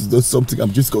lightly. This is not something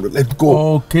I'm just going to let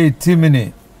go. Okay,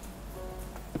 Timini.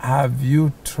 Have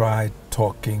you tried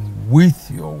talking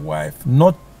with your wife,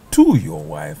 not to your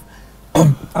wife.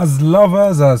 As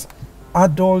lovers, as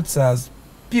adults, as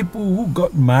people who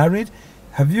got married,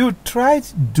 have you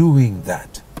tried doing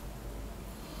that?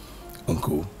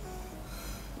 Uncle,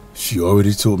 she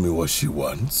already told me what she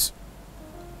wants,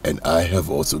 and I have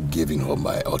also given her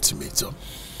my ultimatum.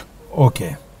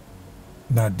 Okay.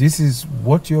 Now this is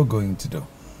what you're going to do.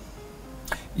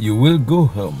 You will go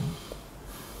home,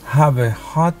 have a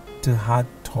heart-to-heart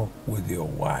talk with your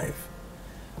wife.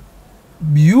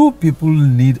 You people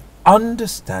need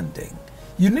understanding.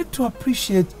 You need to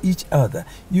appreciate each other.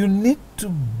 You need to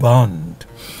bond.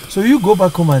 So you go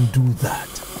back home and do that.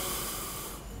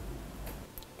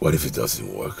 What if it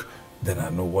doesn't work? Then I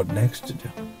know what next to do.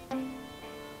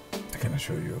 I can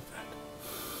assure you of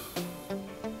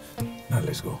that. Now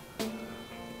let's go.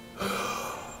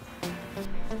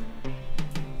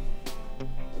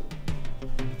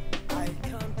 I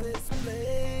can't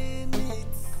explain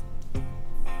it.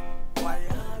 Why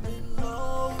I'm in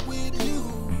love with you.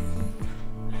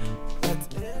 But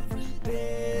every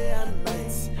day and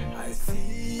night I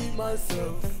see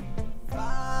myself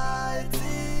fighting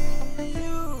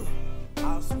you.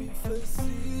 As we face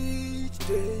each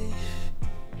day,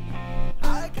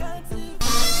 I can't even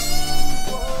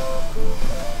walk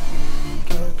away.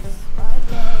 'Cause my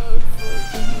love for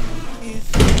you is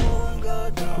stronger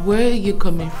than Where are you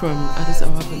coming from at this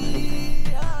hour of the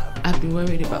night? I've been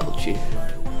worried about you.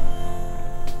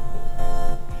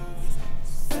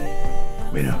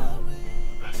 Mina,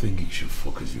 I think you should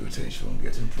focus your attention on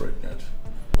getting pregnant.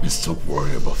 And stop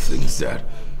worrying about things that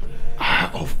are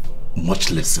of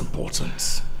much less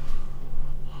importance.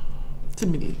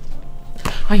 Timothy,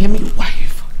 I am your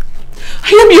wife.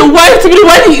 I am your wife, Timothy.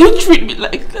 Why do you treat me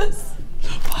like this?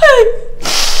 Why?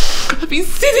 I've been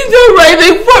sitting there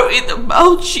writing, worried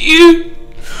about you.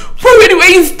 Worried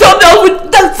where you stopped out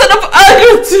with that sort of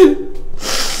anger too.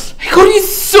 I called you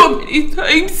so many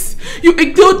times. You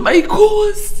ignored my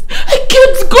calls. I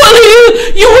kept calling you.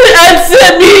 You wouldn't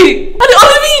answer me. And the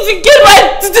only thing you can get right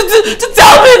to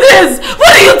tell me this.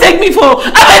 What do you take me for?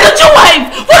 Am I not your wife?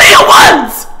 What do you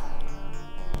want?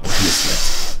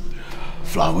 Yes,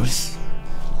 flowers?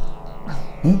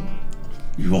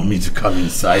 You want me to come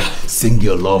inside, sing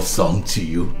your love song to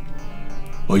you?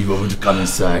 Or you want me to come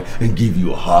inside and give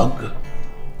you a hug?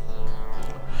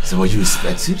 Is that what you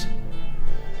expected?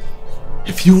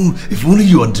 If only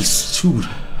you understood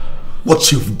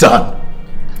what you've done,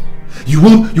 you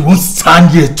won't stand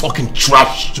here talking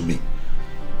trash to me.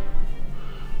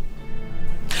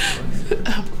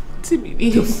 Timmy,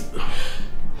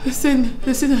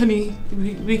 listen, honey.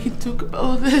 We can talk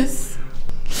about this.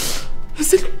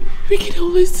 Listen, we can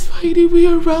always find a way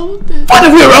around this. Find a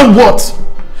way around what?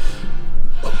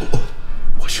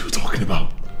 What are you talking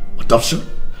about? Adoption?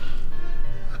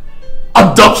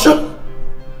 Adoption?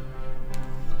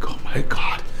 Oh my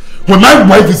God. When my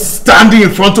wife is standing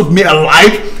in front of me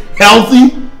alive,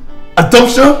 healthy,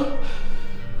 adoption?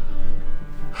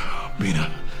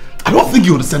 Mina, I don't think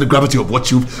you understand the gravity of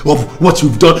what you've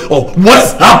done or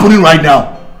what's happening right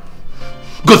now.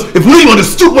 Because if only you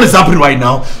understood what is happening right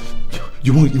now,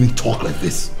 you won't even talk like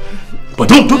this. But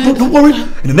don't worry.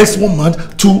 In the next 1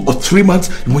 month, 2 or 3 months,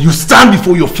 when you stand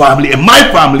before your family and my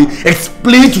family,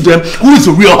 explain to them who is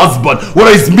the real husband, whether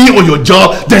it's me or your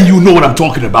job, then you know what I'm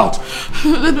talking about.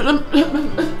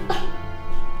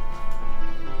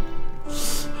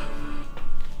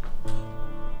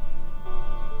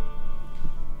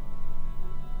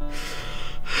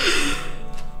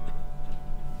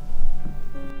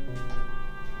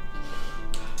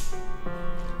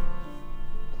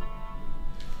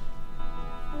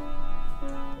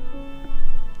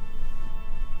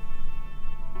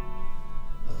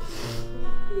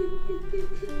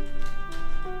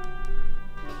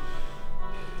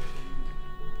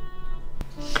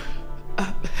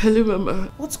 Hello,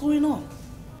 Mama. What's going on?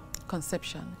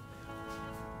 Conception.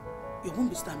 Your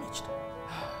womb is damaged.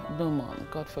 No, Mom.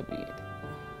 God forbid.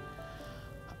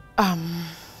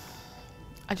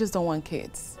 I just don't want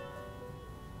kids.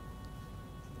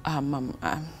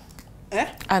 And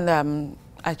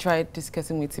I tried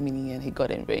discussing with Timini and he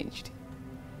got enraged.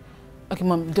 Okay,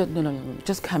 Mom, no.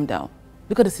 Just calm down.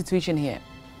 Look at the situation here.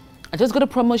 I just got a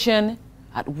promotion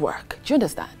at work. Do you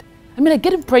understand? I mean,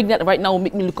 getting pregnant right now will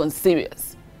make me look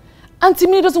unserious. And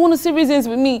Timini doesn't want to see reasons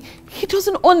with me. He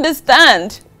doesn't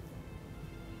understand.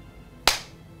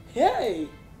 Hey!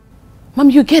 Mom,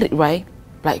 you get it, right?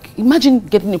 Like, imagine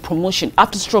getting a promotion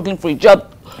after struggling for a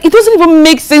job. It doesn't even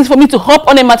make sense for me to hop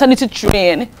on a maternity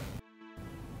train.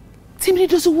 Timothy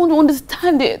doesn't want to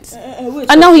understand it. Wait,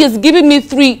 and now he has given me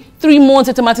three months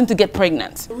ultimatum to get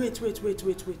pregnant. Wait.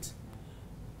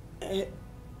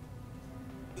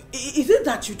 Is it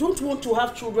that you don't want to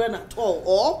have children at all,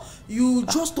 or you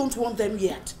just don't want them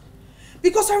yet?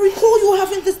 Because I recall you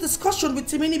having this discussion with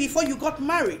Timini before you got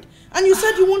married, and you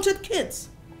said you wanted kids.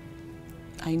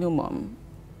 I know, Mom,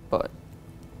 but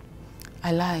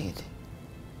I lied.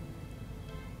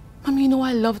 Mommy, you know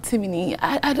I love Timini.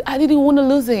 I didn't want to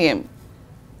lose him.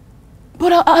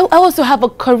 But I also have a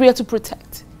career to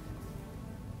protect.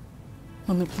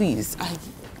 Mommy, please,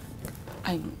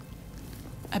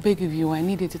 I beg of you, I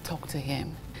needed to talk to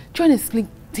him. Trying to explain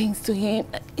things to him.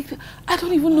 I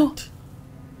don't even know.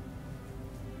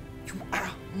 You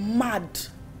are mad.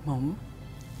 Mom?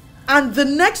 And the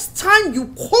next time you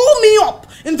call me up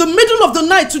in the middle of the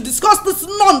night to discuss this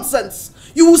nonsense,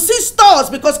 you will see stars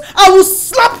because I will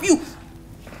slap you.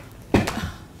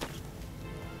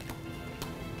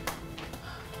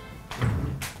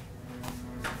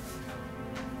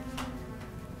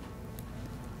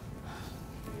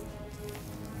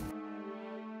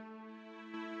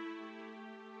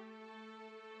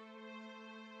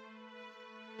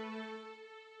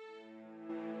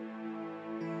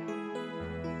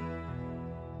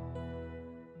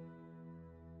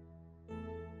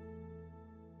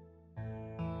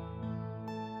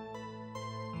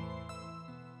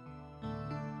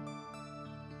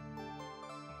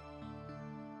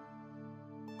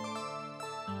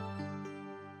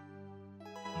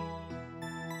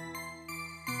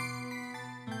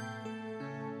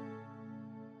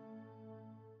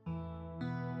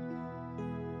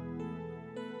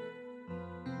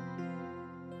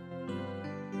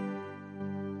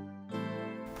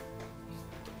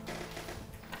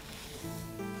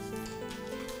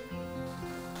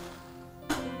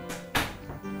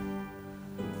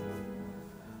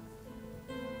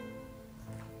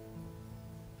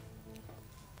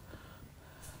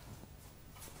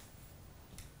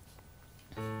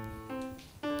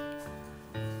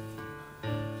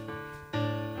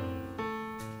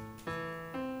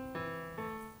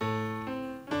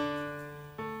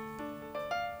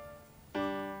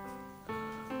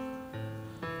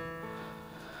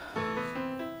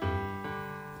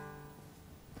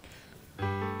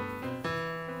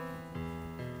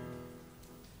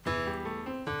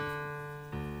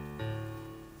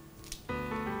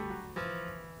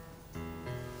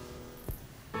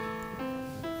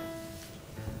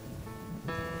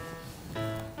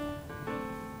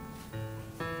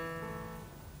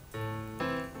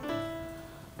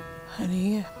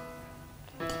 Honey,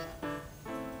 I'm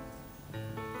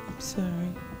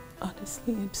sorry.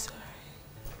 Honestly, I'm sorry.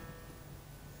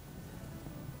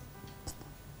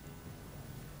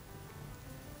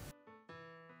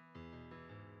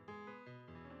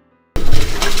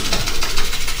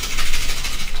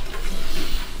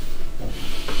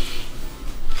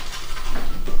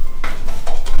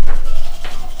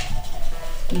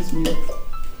 Excuse me.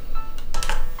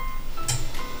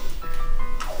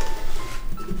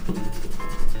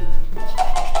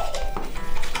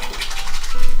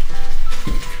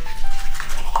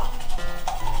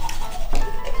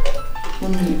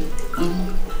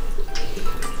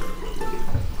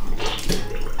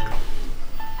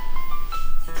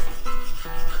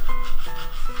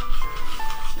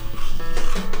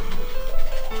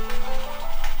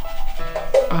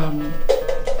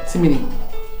 Timini,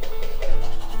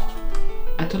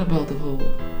 I thought about the whole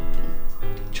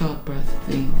childbirth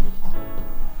thing.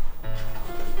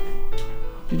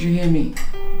 Did you hear me?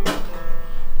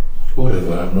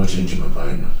 Whatever, I'm not changing my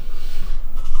mind.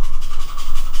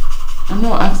 I'm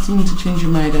not asking you to change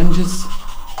your mind. I'm just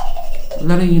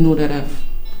letting you know that I've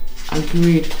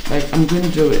agreed. Like, I'm going to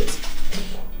do it.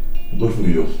 Good for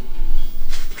you.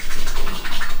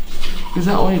 Is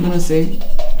that all you're going to say?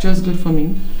 Just good for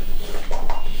me?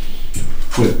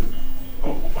 Wait.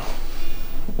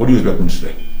 What do you expect me to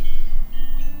say?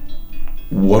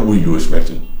 What were you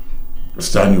expecting? A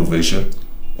standing ovation?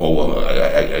 Or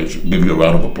I should give you a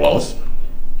round of applause?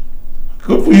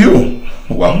 Good for you.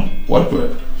 Well, what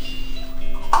good?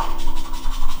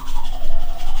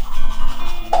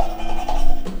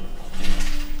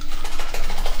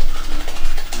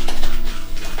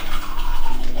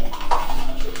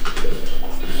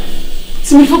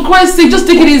 Timmy, for Christ's sake, just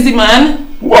take it easy, man.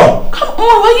 What? Come on,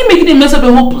 why are you making a mess of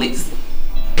the whole place?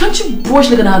 Can't you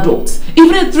brush like an adult?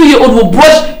 Even a 3-year-old will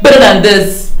brush better than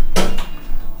this.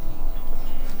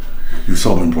 You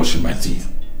saw me brushing my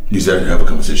teeth. You decided to have a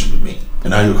conversation with me.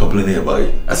 And now you're complaining about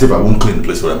it. As if I won't clean the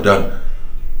place when I'm done.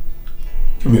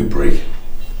 Give me a break.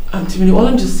 Timmy, all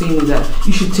I'm just saying is that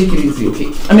you should take it easy, okay?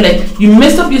 I mean, like, you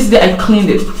messed up yesterday, I cleaned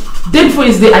it. Day before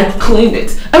yesterday, I cleaned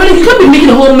it. I mean, like, you can't be making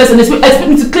a whole mess and expect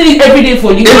me to clean it every day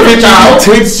for you. If it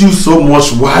irritates you so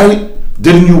much, why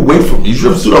Didn't you wait for me? You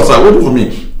should have stood outside waiting for me.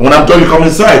 When I'm done, you come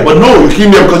inside. But no, you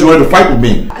came here because you wanted to fight with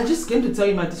me. I just came to tell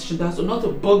you my decision, that's not to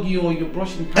bug you or your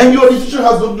brushing. And your decision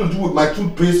has nothing to do with my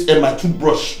toothpaste and my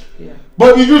toothbrush. Yeah.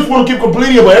 But you just want to keep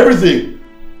complaining about everything.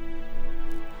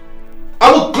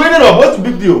 I will clean it up. What's the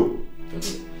big deal?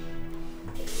 Okay.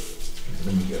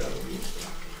 Let me get out of here.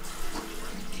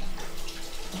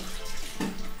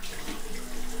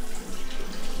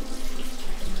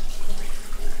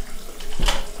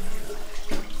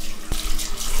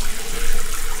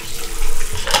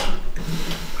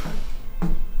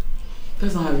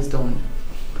 That's not how it's done.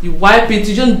 You wipe it,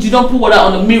 you don't put water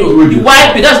on the mirror. You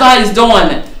wipe it, that's not how it's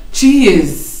done.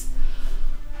 Jeez.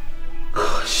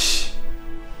 Gosh.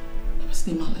 I've never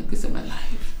seen a man like this in my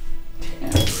life.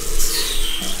 Damn.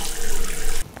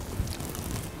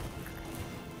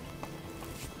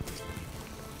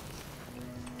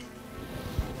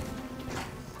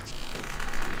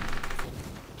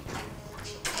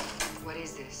 What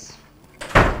is this?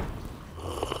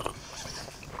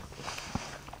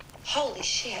 Holy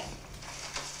shit.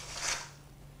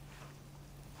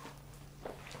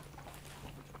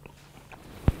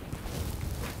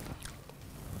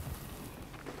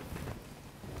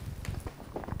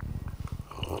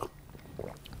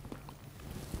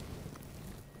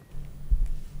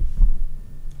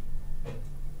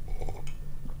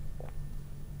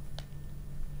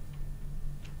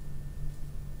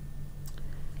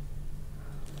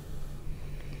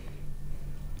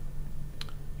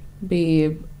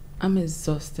 Babe, I'm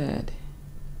exhausted.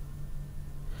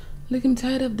 Like, I'm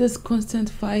tired of this constant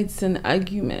fights and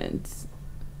arguments.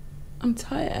 I'm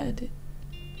tired.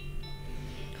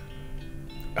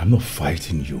 I'm not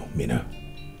fighting you, Mina.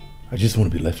 I just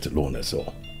want to be left alone, that's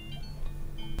all.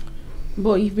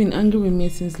 But you've been angry with me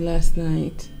since last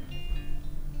night.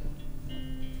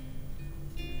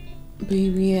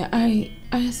 Baby, I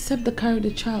accept to carry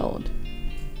the child.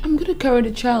 I'm gonna carry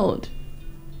the child.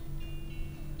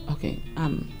 Okay,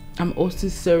 I'm also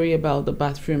sorry about the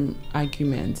bathroom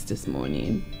arguments this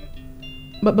morning.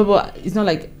 But it's not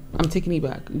like I'm taking it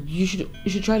back. You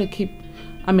should try to keep,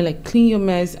 clean your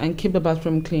mess and keep the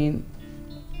bathroom clean.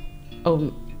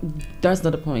 Oh, that's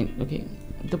not the point. Okay,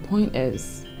 the point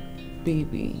is,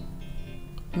 baby,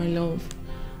 my love,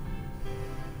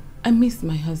 I miss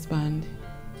my husband.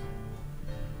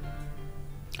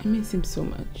 I miss him so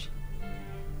much,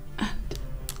 and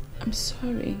I'm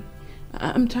sorry.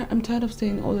 I'm tired of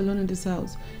staying all alone in this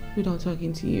house without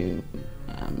talking to you.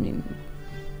 I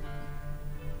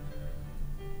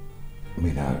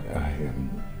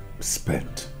am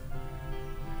spent.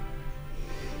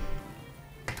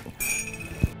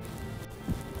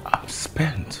 I'm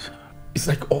spent. It's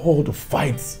like all the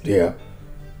fights there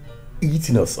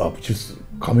eating us up, just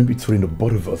coming between the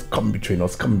both of us, coming between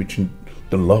us, coming between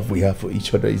the love we have for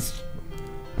each other. It's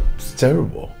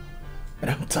terrible. And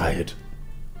I'm tired.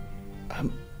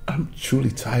 I'm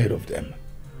truly tired of them.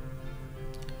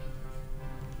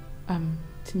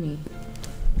 To me,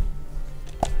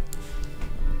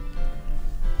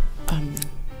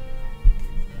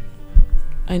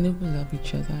 I know we love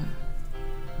each other,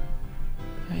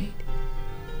 right?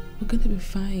 We're gonna be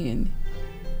fine.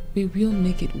 We will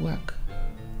make it work.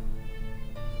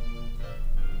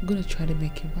 I'm gonna try to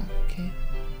make it work, okay?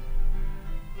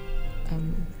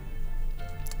 I'm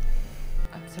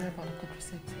sorry about the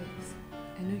contraceptives.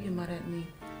 I know you're mad at me.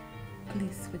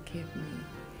 Please forgive me.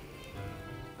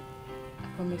 I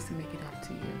promise to make it up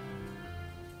to you.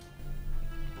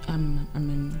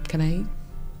 Can I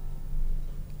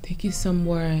take you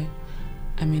somewhere?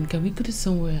 Can we go to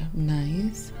somewhere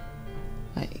nice?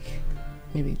 Like,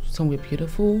 maybe somewhere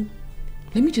beautiful?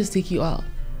 Let me just take you out.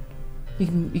 You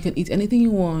can eat anything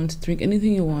you want, drink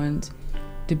anything you want.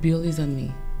 The bill is on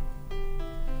me.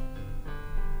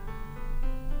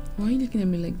 Why are you looking at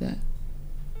me like that?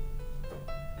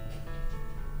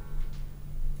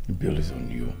 The bill is on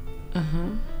you. Uh-huh.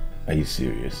 Are you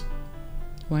serious?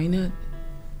 Why not?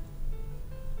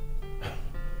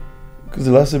 Because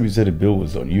the last time you said the bill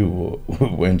was on you, we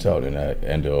went out and I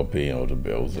ended up paying all the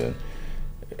bills, and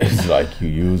it's like you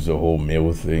used the whole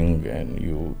meal thing and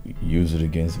you use it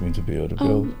against me to pay all the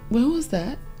bills. When was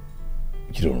that?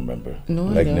 You don't remember? No,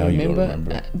 like I don't now remember. You don't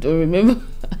remember? I don't remember.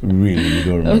 Really, you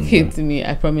don't remember? Okay, to me,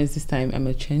 I promise this time I'm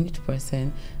a changed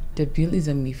person. The bill is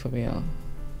on me for real.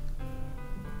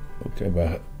 Okay,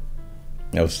 but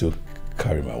I'll still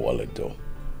carry my wallet though.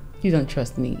 You don't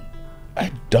trust me.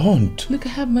 I don't. Look, I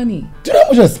have money. Do you know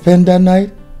how much I spent that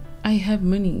night? I have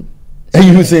money. And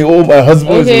you say, oh, my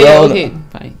husband is around. Okay,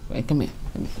 fine. Right, come here.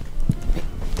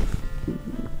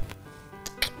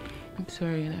 I'm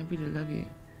sorry, and I really love you.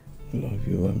 I love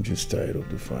you. I'm just tired of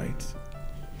the fight.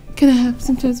 Can I have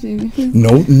some toast, baby? Please?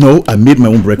 No, I made my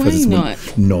own breakfast Why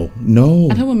this morning. not? No.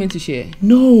 I don't want men to share.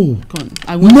 No. Come on.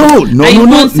 I want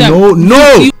some.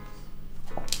 No.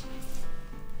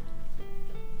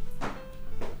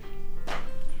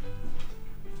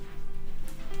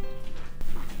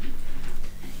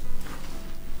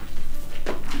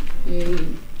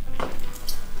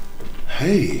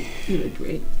 Hey. You look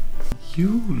great.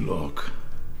 You look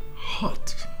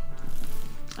hot.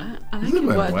 I like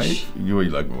your watch. Wife? You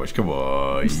like my watch? Come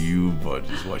on, you bought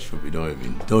this watch for me. Don't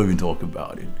even talk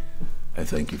about it. I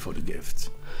thank you for the gift.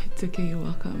 It's okay. You're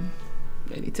welcome.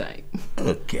 Anytime.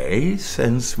 Okay,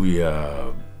 since we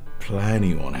are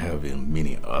planning on having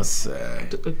mini us.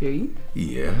 Okay.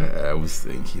 Yeah, I was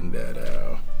thinking that.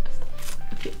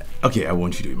 Okay, I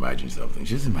want you to imagine something.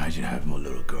 Just imagine having a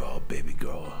little girl, baby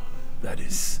girl, that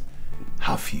is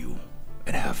half you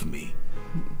and half me.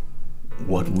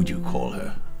 What would you call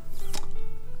her?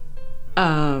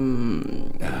 I'll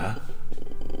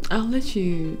let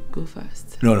you go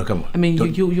first. No, come on. I mean,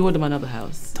 you order another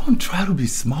house. Don't try to be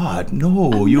smart.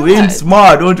 No, you ain't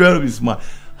smart. Don't try to be smart.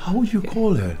 How would you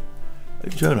call her? Are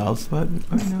you trying to outsmart me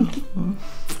right now?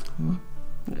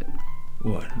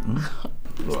 What?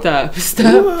 Stop.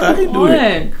 What are you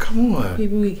doing? Come on.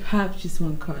 Maybe we have just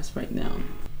one course right now.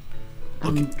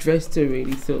 I'm dressed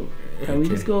already, so can we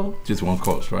just go? Just one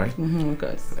course, right? One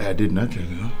course. I did nothing,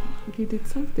 you know? You did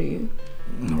something.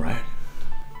 All right.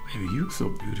 Baby, you're so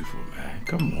beautiful, man.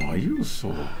 Come on, you're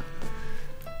so...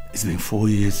 It's been 4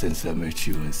 years since I met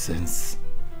you, and since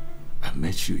I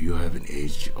met you, you haven't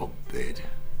aged a bit.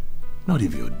 Not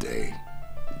even a day.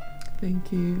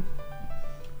 Thank you.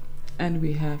 And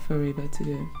we have forever to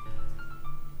do.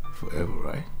 Forever,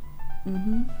 right?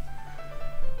 Mm-hmm.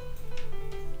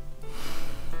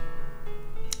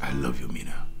 I love you,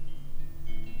 Mina.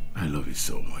 I love you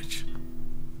so much.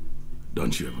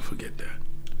 Don't you ever forget that.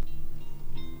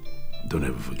 Don't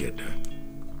ever forget that.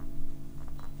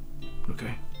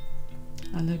 Okay?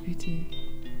 I love you too.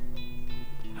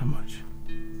 How much?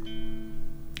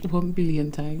 1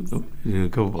 billion times. Oh, yeah,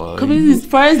 come on. Come on, this is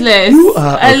priceless.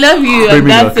 I love you. Baby,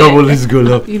 that's come on, it. let's go,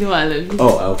 love. You know I love you.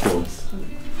 Oh, I'll pause.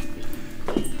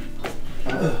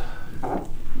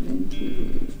 Thank you.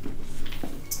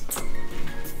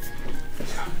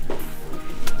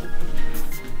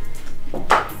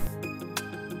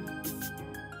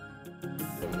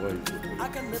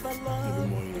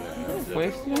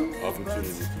 Question?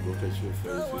 Opportunity to look at your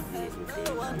face, your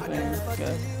beautiful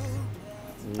face.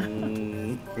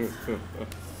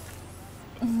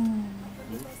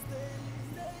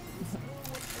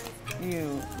 You.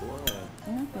 What?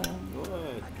 Nothing.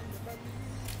 What?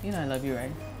 You know I love you,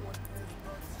 right?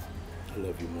 I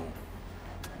love you more.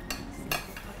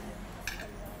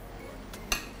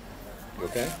 You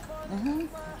okay?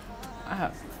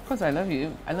 Of course I love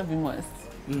you. I love you most.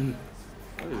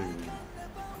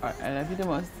 I love you the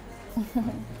most.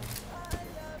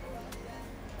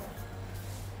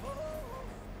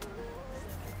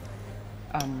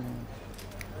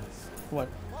 What?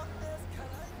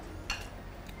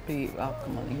 Babe, oh,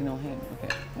 come on, ignore him. Okay,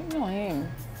 ignore him.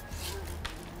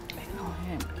 Ignore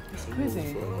him. It's crazy. I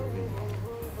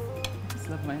just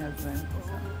love my husband.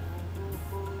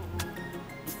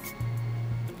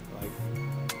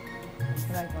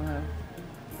 I like for her.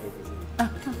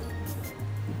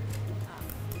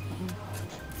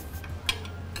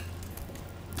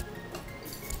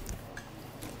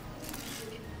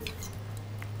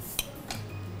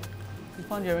 You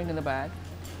found your ring in the bag?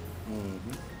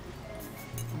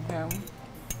 Okay.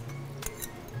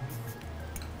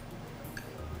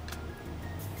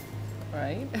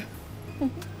 Right?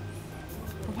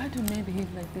 Why do men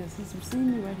behave like this? He's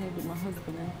seeing me right here with my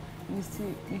husband and he's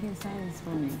still making signs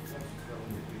for me.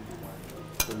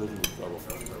 You're looking for trouble.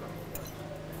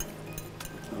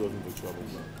 You're looking for trouble,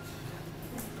 man.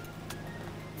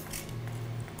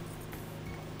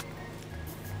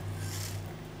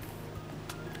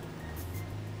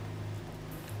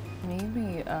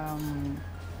 Maybe,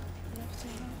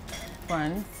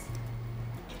 France.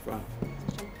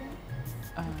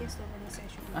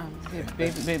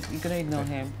 Babe, you're gonna ignore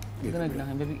him. You're gonna ignore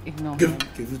him, baby. Ignore him.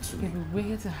 Give it to me. Baby, we're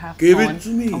here to have Give fun. it to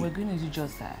me. And we're gonna do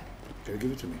just that. Can you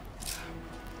give it to me?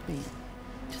 Babe,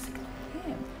 just ignore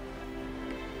him.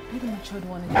 You're the matured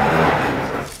one.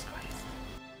 Jesus Christ.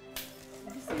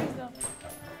 Are you serious now?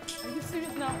 Are you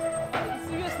serious now? Are you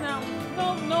serious now?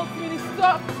 No, Timmy,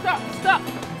 stop.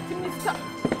 Timmy, stop.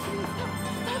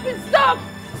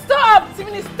 Stop,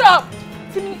 Timmy, stop.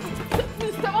 Timmy,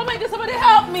 stop. Oh my God, somebody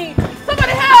help me.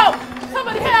 Somebody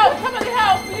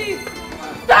help, please.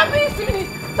 Stop it, Timmy.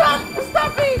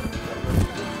 Stop it.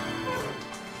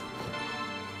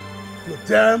 You're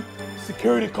damn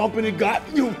security company got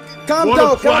you. Calm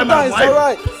down, it's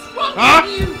alright. Huh?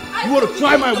 You want to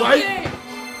try my wife?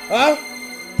 Huh?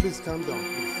 Please calm down,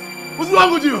 please. What's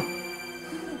wrong with you?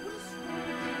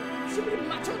 Should be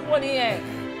matured one here.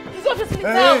 He's obviously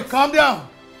Hey, calm down.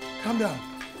 Calm down.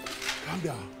 Calm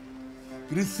down.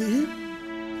 You didn't see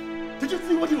him? Did you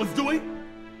see what he was doing?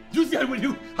 Did you see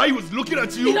how he was looking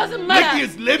at you? It doesn't matter. Licking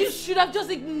his lips? You should have just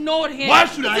ignored him. Why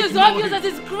should I ignore him? It's obvious that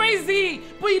he's crazy.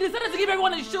 But you decided to give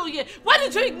everyone a show here. Why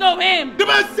did you ignore him? The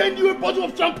man sent you a bottle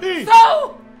of champagne.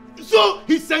 So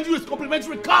he sent you his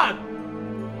complimentary card.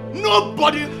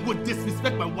 Nobody would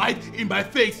disrespect my wife in my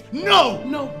face. No.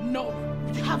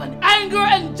 You have an anger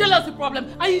and jealousy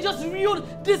problem, and you just ruined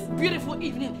this beautiful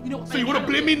evening. You know. So you want to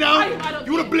blame me now?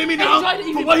 You want to blame me now?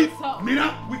 For what you,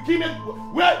 Mina, we came in.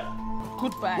 Where?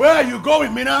 Goodbye. Where are you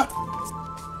going, Mina?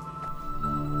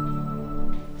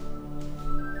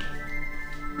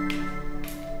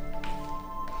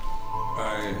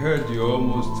 I heard you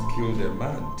almost killed a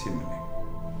man, Timothy.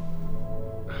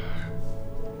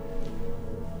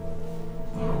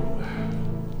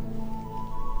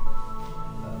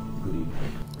 Good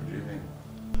evening.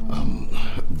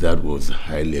 That was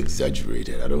highly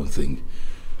exaggerated. I don't think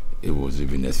it was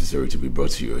even necessary to be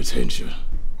brought to your attention.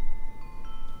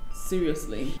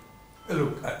 Seriously?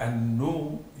 Look, I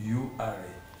know you are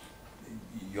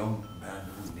a young man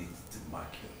who needs to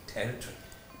mark your territory,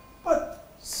 but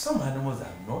some animals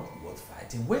are not worth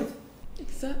fighting with.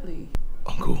 Exactly.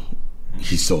 Uncle,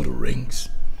 he saw the rings.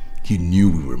 He knew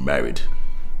we were married,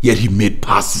 yet he made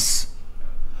passes.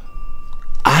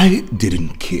 I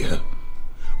didn't care.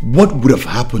 What would have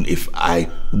happened if I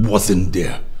wasn't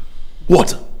there?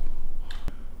 What?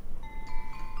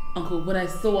 Uncle, when I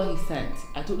saw what he sent,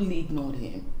 I totally ignored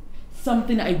him.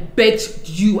 Something I begged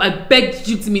you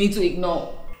Timini, to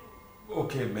ignore.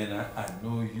 Okay, Mena, I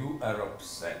know you are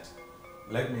upset.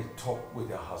 Let me talk with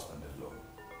your husband alone.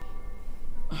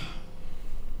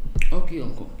 Okay,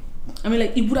 Uncle. I mean,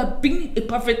 like, it would have been a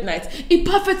perfect night, a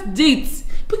perfect date.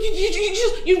 But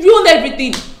you ruined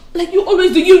everything. Like you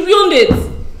always do. You ruined it.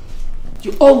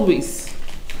 You always.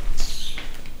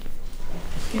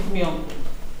 Give me, Uncle.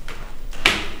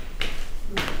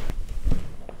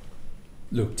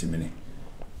 Look, Timini,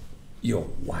 your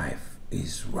wife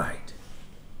is right.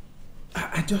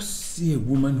 I just see a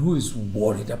woman who is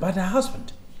worried about her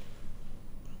husband.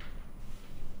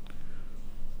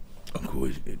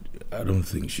 Uncle, I don't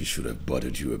think she should have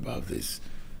bothered you about this.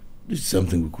 It's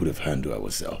something we could have handled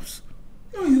ourselves.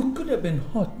 No, you could have been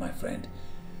hurt, my friend.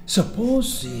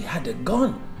 Suppose he had a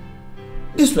gun.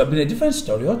 This would have been a different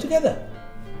story altogether.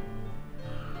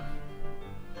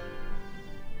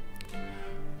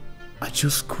 I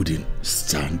just couldn't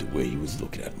stand the way he was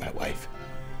looking at my wife.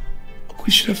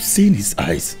 We should have seen his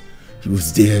eyes. He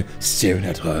was there staring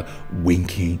at her,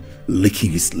 winking,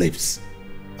 licking his lips.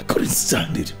 I couldn't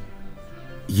stand it.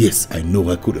 Yes, I know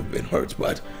I could have been hurt,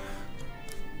 but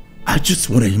I just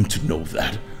wanted him to know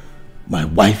that my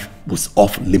wife was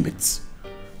off limits.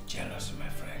 Jealousy, my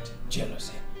friend.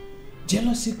 Jealousy.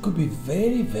 Jealousy could be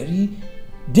very, very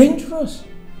dangerous.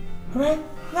 Alright?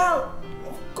 Now,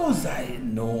 of course, I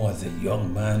know as a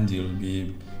young man you'll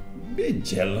be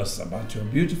jealous about your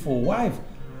beautiful wife.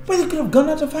 But it could have gone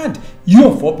out of hand. You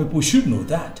of all people should know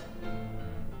that.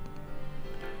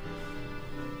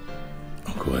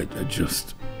 Uncle, I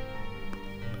just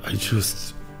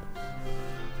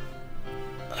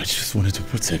wanted to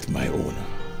protect my own.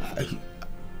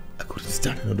 I couldn't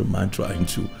stand another man trying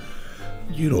to,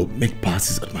 make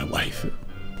passes at my wife.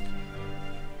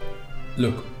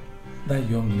 Look, that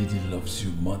young lady loves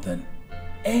you more than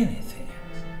anything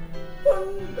else.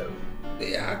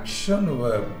 The action of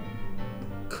a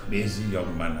crazy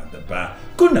young man at the bar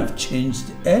couldn't have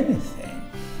changed anything.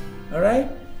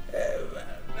 Alright?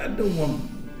 I don't want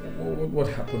what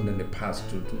happened in the past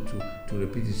to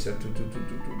repeat itself.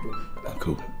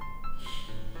 Uncle,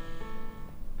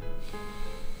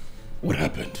 what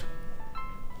happened?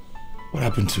 What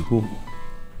happened to who?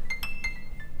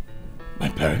 My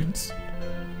parents?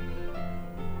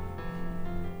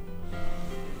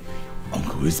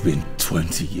 Uncle, it's been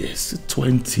 20 years.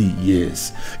 20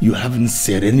 years. You haven't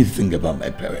said anything about my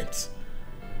parents.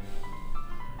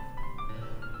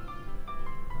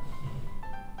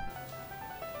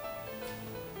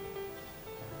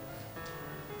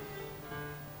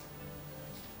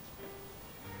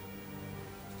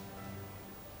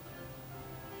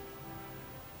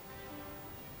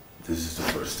 This is the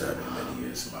first time in many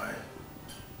years my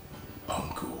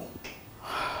uncle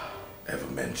ever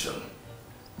mentioned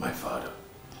my father.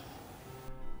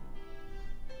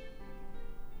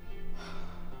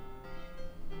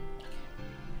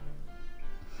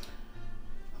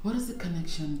 What is the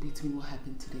connection between what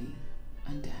happened today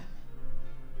and them?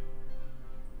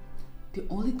 The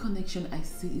only connection I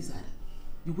see is that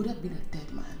you would have been a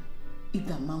dead man if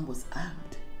that man was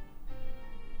armed.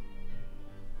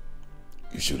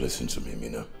 You should listen to me,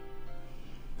 Mina.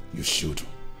 You should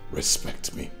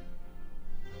respect me.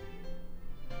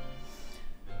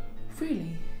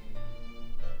 Really?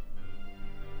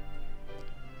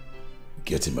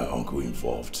 Getting my uncle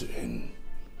involved in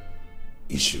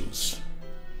issues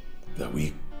that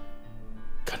we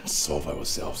can solve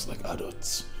ourselves like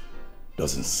adults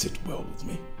doesn't sit well with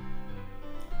me.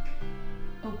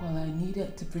 Oh, well, I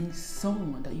needed to bring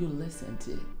someone that you listen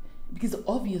to, because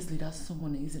obviously that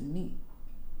someone isn't me.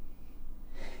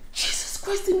 Jesus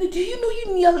Christ, do you know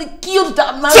you nearly killed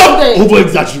that man? Stop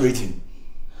over-exaggerating!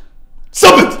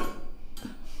 Stop it!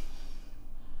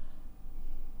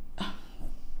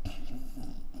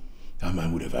 That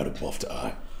man would have had a buffed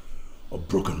eye, a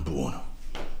broken bone,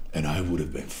 and I would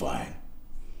have been fine.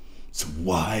 So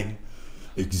why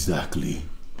exactly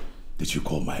did you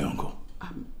call my uncle?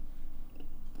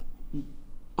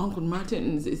 Uncle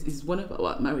Martin is one of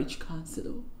our marriage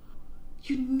counselors.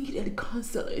 You needed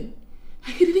counseling.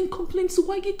 He didn't complain, so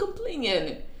why are you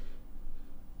complaining?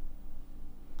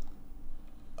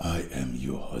 I am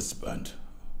your husband.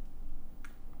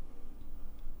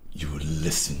 You will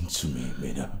listen to me,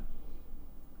 Mina.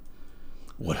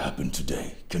 What happened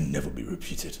today can never be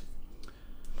repeated.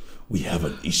 We have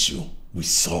an issue. We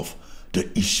solve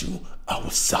the issue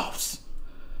ourselves.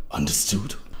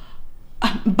 Understood?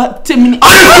 But Timmy...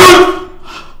 Understood!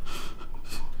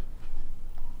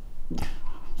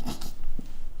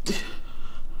 Good.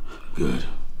 Good.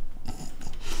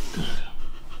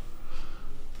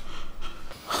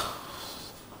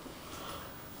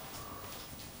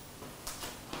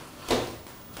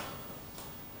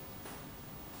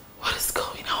 What is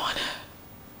going on?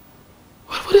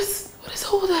 What is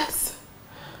all this?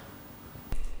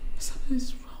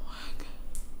 Something's wrong.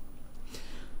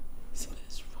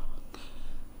 Something's wrong.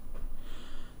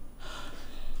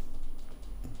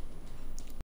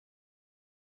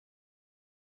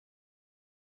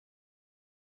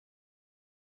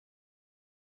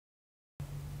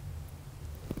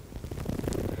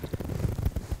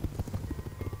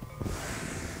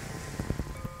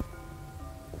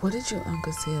 What did your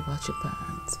uncle say about your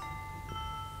parents?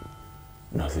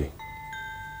 Nothing.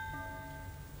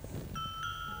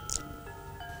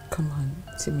 Come on,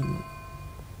 Timmy.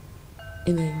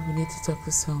 You know, we need to talk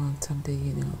to someone someday,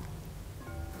 you know.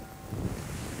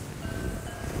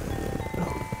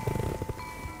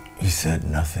 He said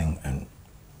nothing, and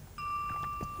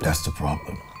that's the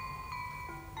problem.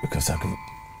 Because I could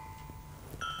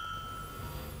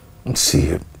see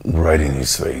it right in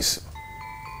his face.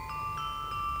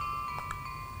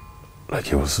 Like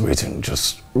he was waiting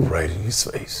just right in his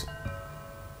face.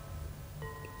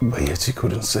 But yet he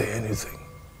couldn't say anything.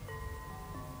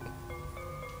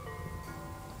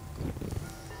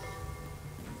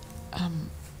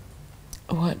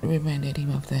 What reminded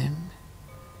him of them?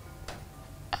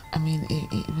 I mean,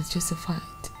 it was just a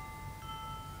fight.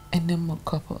 A normal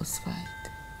couple's fight.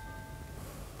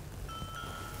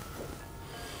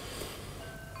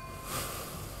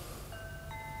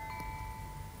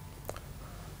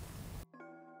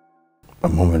 My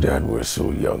mom and dad were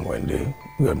so young when they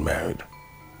got married.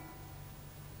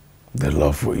 Their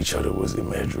love for each other was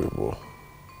immeasurable.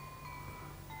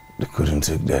 They couldn't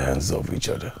take their hands off each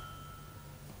other.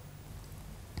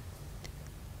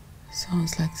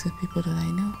 Sounds like the people that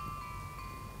I know.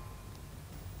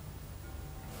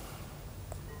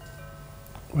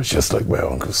 It's just like my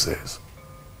uncle says.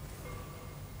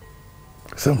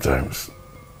 Sometimes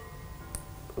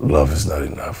love is not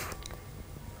enough.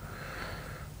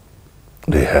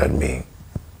 They had me,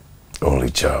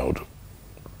 only child.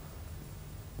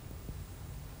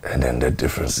 And then the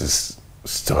differences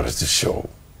started to show.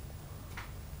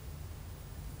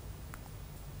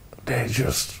 They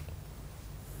just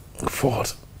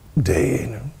fought day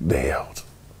in, day out,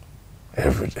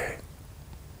 every day.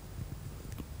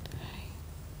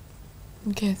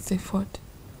 I guess they fought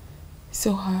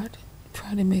so hard,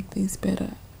 trying to make things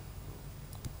better.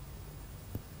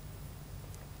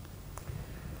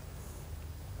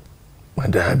 My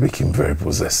dad became very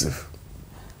possessive,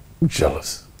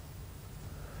 jealous.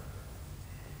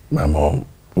 My mom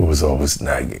was always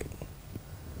nagging.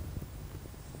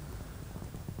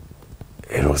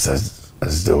 It was as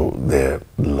though their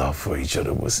love for each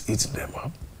other was eating them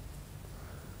up,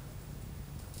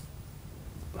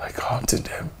 like haunting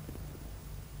them.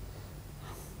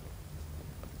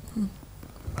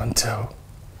 Until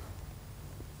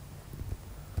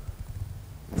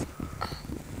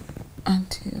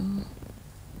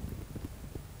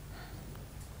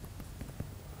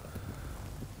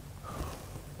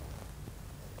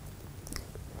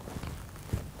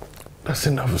That's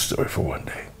enough a story for one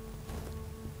day.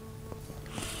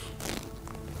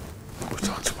 We'll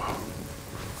talk tomorrow.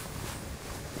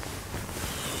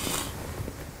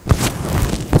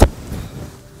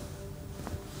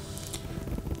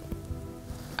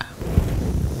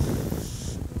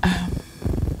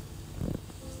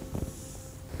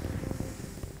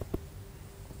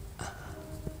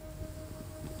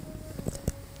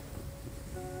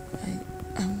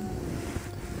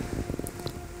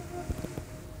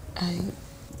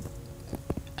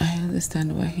 I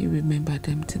understand why he remembered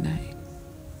them tonight.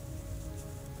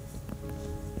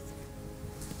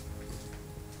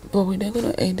 But we're not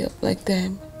gonna end up like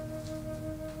them.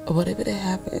 Or whatever that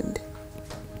happened.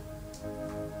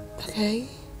 Okay?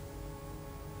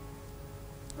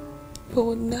 But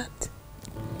we're not.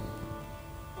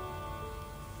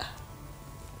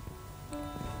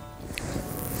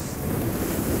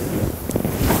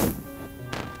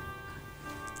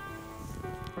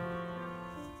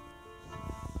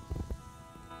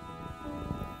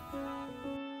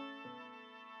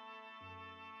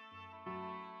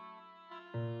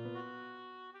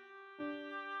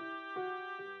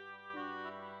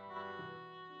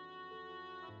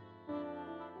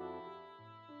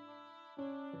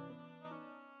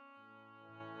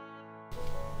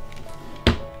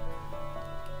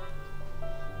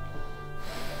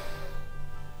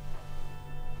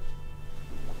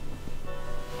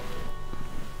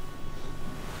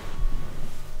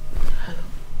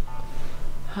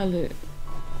 Hello.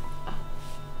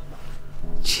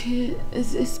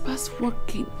 It's past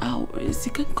working hours.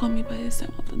 You can't call me by this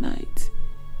time of the night.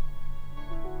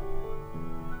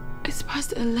 It's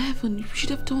past 11. You should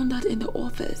have done that in the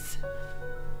office.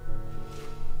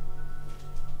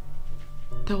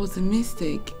 That was a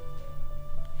mistake.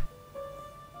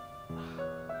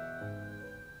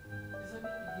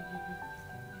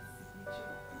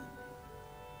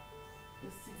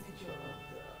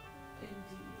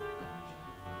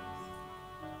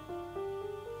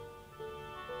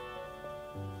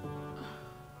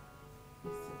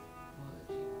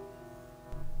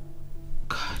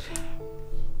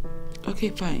 Okay,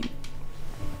 fine.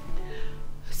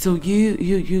 So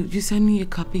you send me a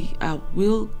copy. I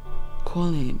will call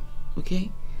him,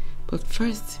 okay? But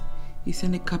first, you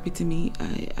send a copy to me.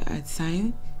 I'd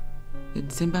sign, then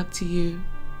send back to you.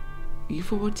 You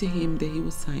forward to him that he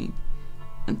will sign,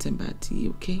 and send back to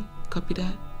you, okay? Copy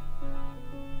that.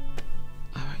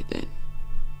 All right then.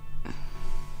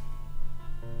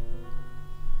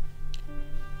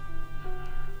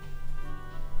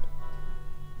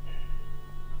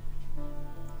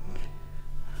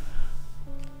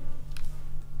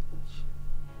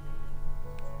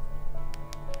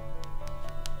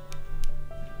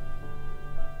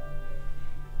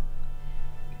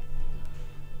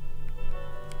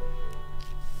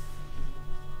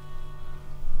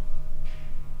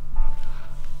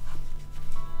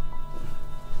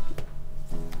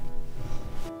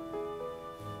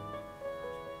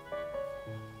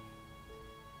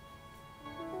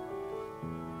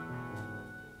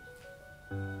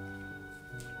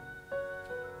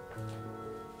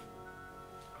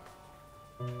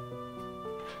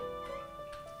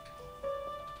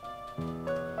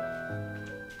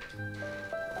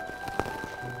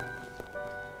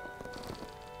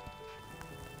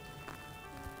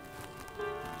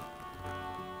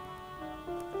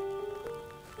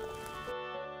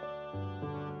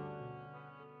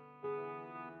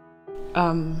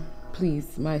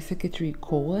 Please, my secretary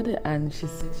called and she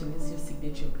said she needs your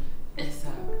signature.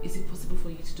 Is it possible for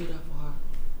you to do that for her?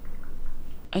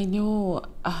 I know,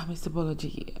 Mr.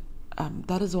 Bolaji.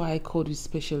 That is why I called you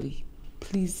specially.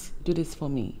 Please do this for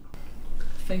me.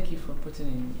 Thank you for putting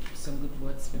in some good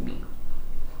words for me.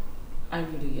 I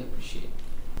really appreciate it.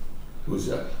 Who's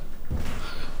that?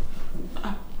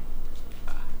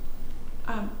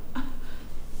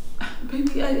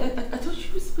 Baby, I thought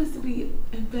you were supposed to be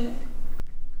in bed.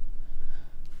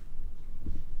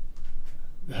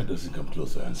 That doesn't come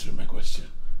close to answering my question.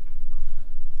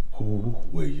 Who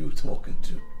were you talking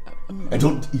to? And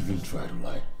don't even try to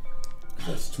lie.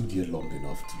 Because I stood here long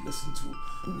enough to listen to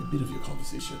a bit of your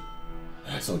conversation.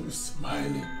 And I saw you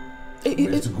smiling.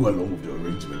 Ready to go along with the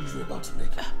arrangement you were about to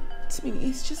make. Timmy,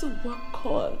 it's just a work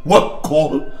call. Work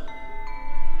call?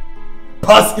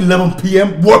 Past 11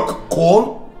 p.m. work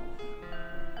call?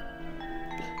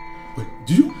 Wait,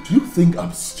 do you think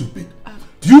I'm stupid?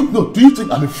 Do you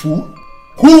think I'm a fool?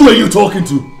 Who were you talking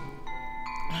to?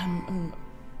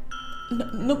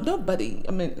 Nobody.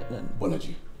 I mean,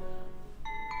 Bolaji.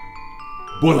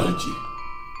 Bolaji.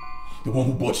 The one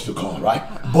who bought you the car, right?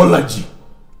 Bolaji.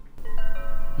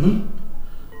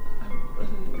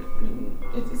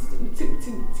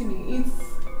 Timmy, it's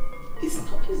It's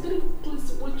not even close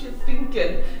to what you're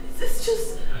thinking. It's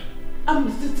just,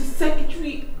 the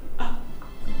secretary. I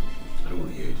don't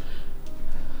want to hear it.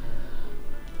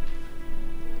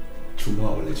 Chioma,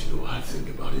 I will let you know what I think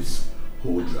about this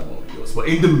whole drama of yours. But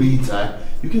in the meantime,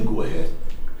 you can go ahead,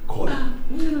 call him.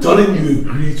 No. Tell him you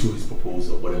agree to his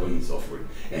proposal, whatever he's offering,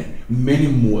 and many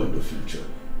more in the future.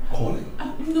 Call him.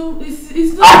 No,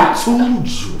 it's not. I told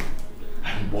you.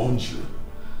 I warned you.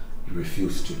 You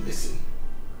refused to listen.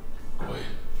 Go ahead.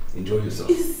 Enjoy yourself.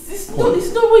 It's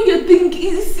not what you're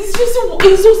thinking. It's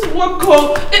just one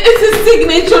call. It's a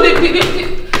signature.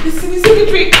 The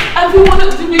secretary. I don't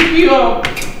want to wake you up.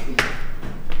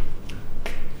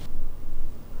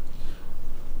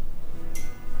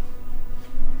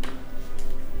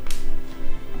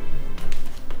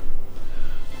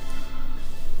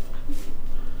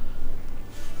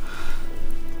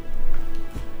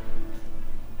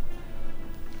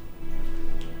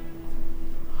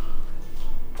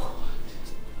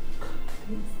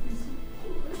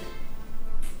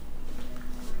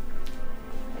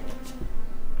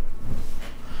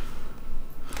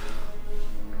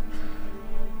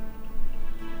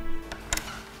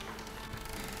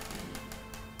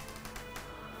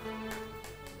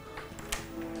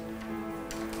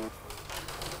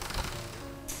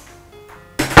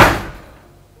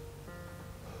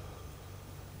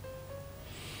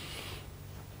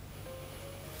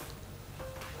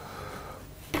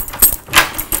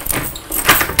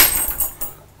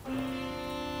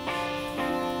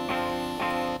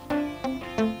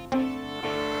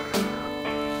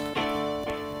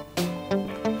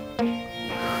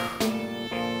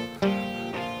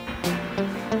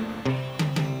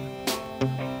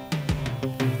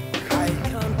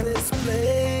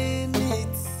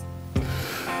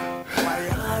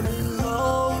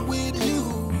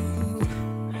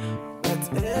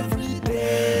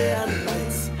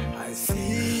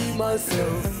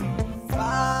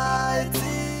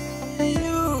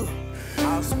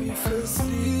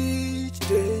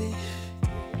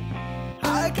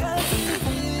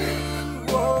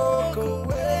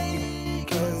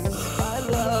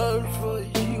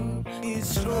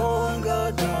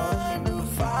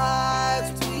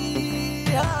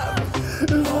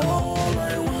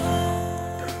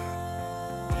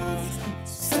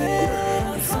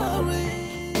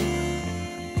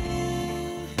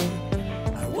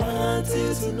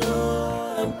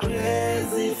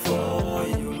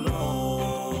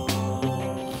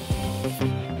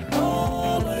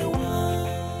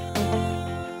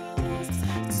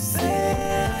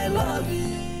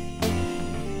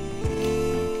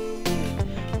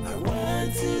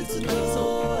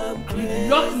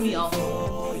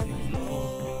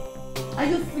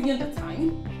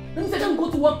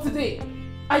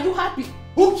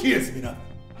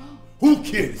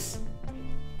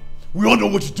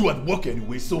 What you do at work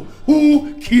anyway, so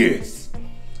who cares?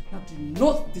 Now do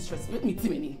not disrespect me,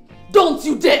 Timini. Don't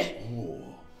you dare! Oh,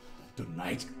 the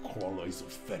night crawler is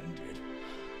offended.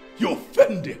 You're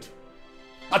offended.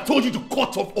 I told you to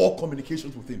cut off all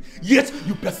communications with him, yet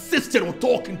you persisted on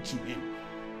talking to him.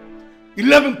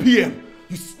 11 p.m.,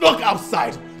 you snuck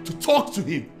outside to talk to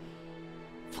him.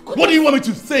 What do you want me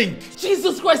to think?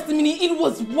 Jesus Christ, Timini, it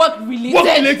was work related. Work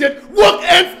related? Work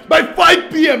ends by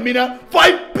 5 p.m., Mina.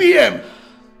 5 p.m.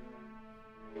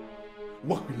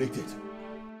 Work related.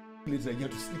 Related, you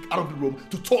had to sneak out of the room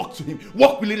to talk to him.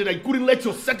 Work related, I couldn't let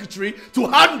your secretary to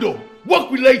handle.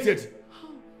 Work related.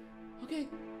 Okay,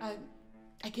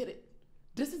 I get it.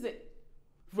 This is it,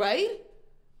 right?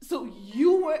 So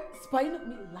you were spying on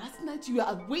me last night. You were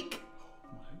awake.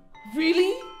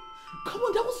 Really? Come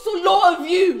on, that was so low of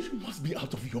you. You must be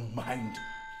out of your mind.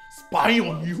 Spying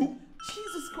on you?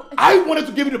 Jesus Christ. I wanted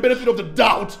to give you the benefit of the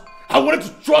doubt. I wanted to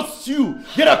trust you.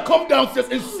 Yet I come downstairs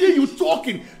and see you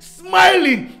talking,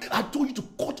 smiling. I told you to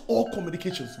cut all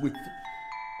communications with.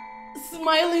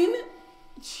 Smiling?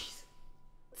 Jeez.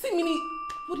 Timini,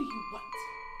 what do you want?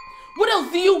 What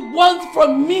else do you want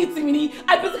from me, Timini?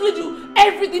 I basically do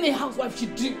everything a housewife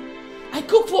should do. I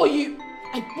cook for you.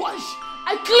 I wash.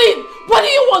 I clean. What do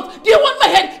you want? Do you want my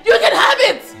head? You can have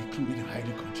it. Including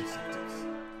hiding contraceptives.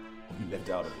 Or you left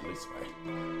out of the list,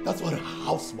 right? That's what a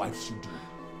housewife should do.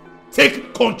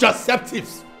 Take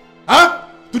contraceptives. Huh?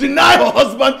 To deny her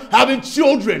husband having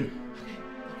children.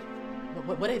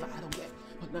 Okay. Whatever, I don't care.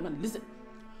 But man, listen.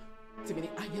 Timini,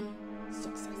 I am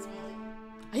successful.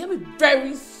 I am a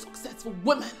very successful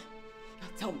woman. Now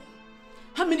tell me,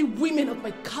 how many women of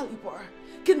my caliber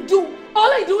can do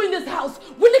all I do in this house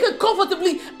when they can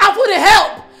comfortably afford the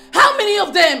help? How many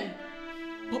of them?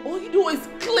 But all you do is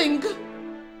cling,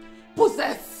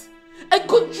 possess, and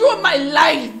control my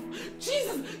life.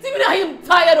 Jesus, Timmy, I am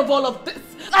tired of all of this.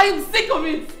 I am sick of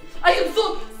it. I am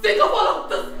so sick of all of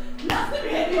this nasty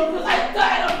behavior. I am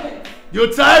tired of it.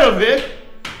 You're tired of it?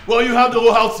 Well, you have the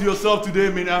whole house to yourself today,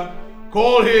 Mina.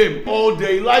 Call him all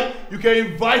day. Like, you can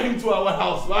invite him to our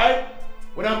house, right?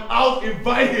 When I'm out,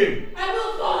 invite him. I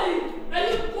will call him.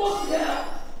 And you go to hell.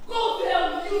 Go to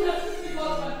hell. You never speak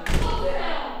about that. Go to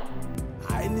hell.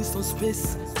 I need some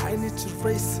space, I need to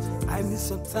race, I need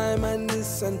some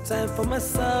time for my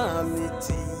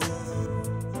sanity.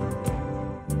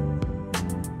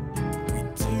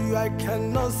 With you I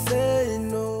cannot say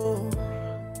no,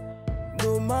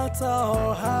 no matter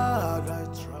how hard I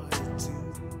try to.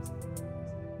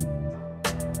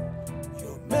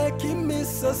 You're making me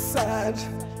so sad,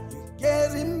 you're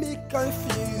getting me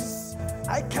confused.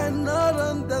 I cannot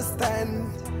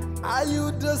understand, are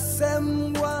you the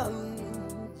same one?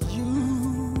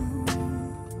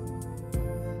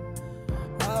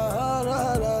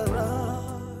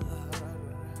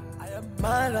 I am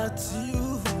mad at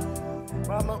you,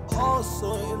 but I'm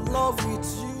also in love with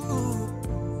you.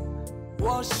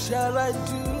 What shall I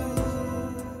do?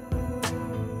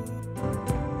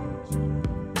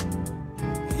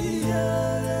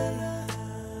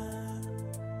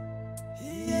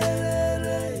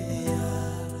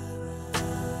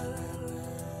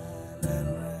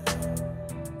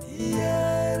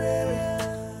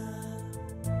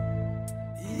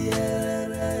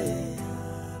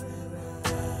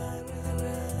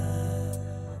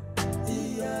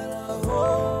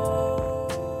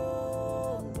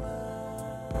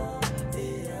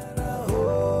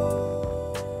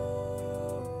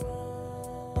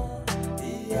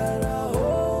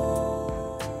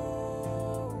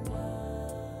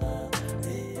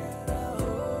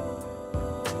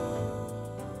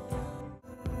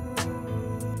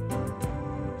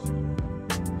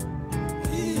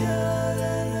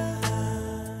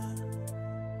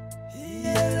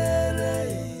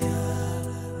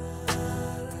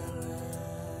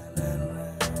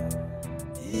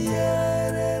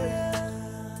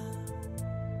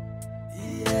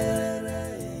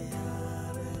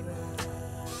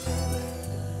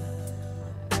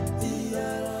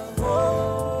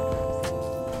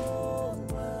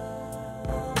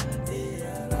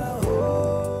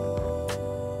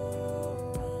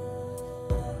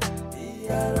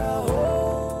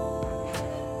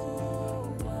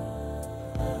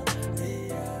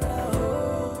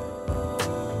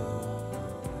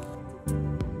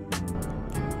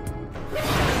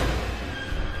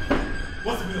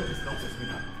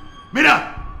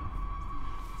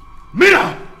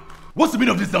 What's the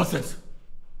meaning of this nonsense?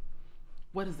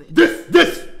 What is it?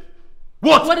 This!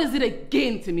 What? What is it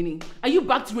again, Timini? Are you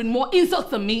back to rain more insults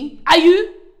than me? Are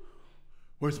you?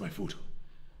 Where's my food?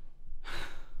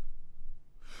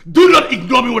 Do not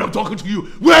ignore me when I'm talking to you.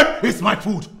 Where is my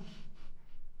food?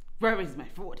 Where is my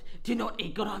food? Do not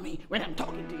ignore me when I'm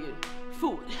talking to you.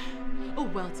 Food? Oh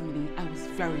well, Timini, I was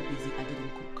very busy. I didn't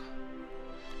cook.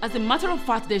 As a matter of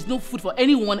fact, there's no food for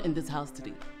anyone in this house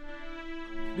today.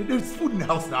 There's food in the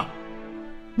house now.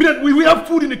 We have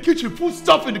food in the kitchen, food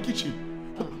stuff in the kitchen.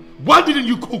 Why didn't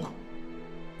you cook?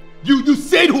 You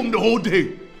stayed home the whole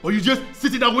day. Or you just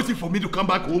sitting there waiting for me to come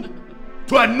back home?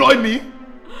 To annoy me?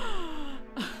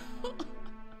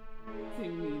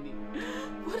 Timini,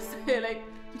 what is it? Like,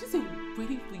 did you say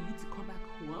waiting for you to come back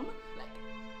home? Like,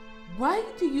 why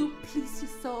do you place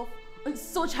yourself in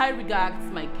such high regards,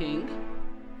 my king?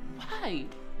 Why?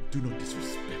 Do not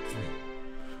disrespect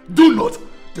me. Do not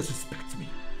disrespect me.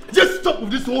 Just stop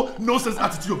with this whole nonsense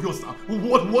attitude of yours now.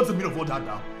 What's the meaning of all that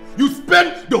now? You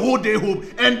spend the whole day home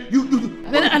and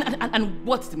And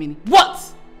what's the meaning? What?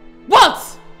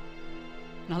 What?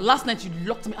 Now last night you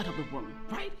locked me out of the room,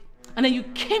 right? And then you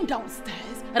came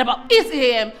downstairs at about 8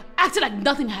 a.m. acting like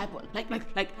nothing happened.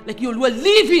 Like you were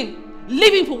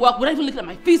leaving for work without even looking at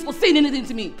my face or saying anything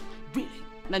to me. Really?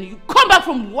 And then you come back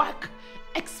from work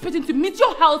expecting to meet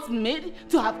your housemaid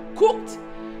to have cooked,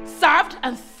 served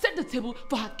and set the table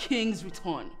for her king's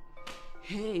return.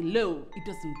 Hey, Lo, it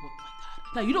doesn't work like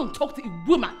that. Now, you don't talk to a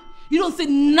woman. You don't say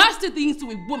nasty things to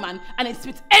a woman and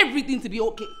expect everything to be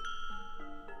okay.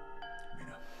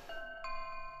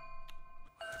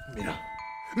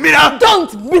 Mina!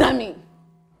 Don't Mina me!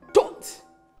 Don't!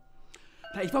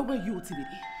 Now, if I were you,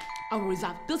 Timini, I will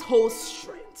reserve this whole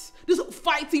strength, this whole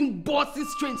fighting bossy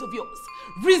strength of yours.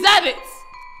 Reserve it!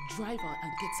 Drive out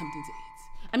and get something to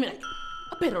eat. I mean, like,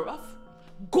 better off.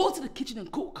 Go to the kitchen and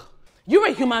cook. You're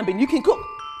a human being. You can cook.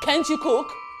 Can't you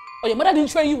cook? Or your mother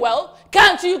didn't train you well?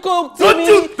 Can't you cook? Don't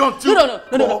you?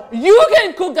 No. You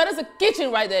can cook. That is a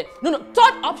kitchen right there. No.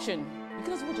 Third option. You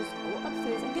can as well just go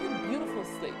upstairs and get a beautiful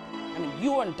sleep. I mean,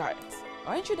 you're on diet.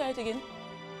 Why didn't you do it again?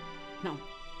 Now,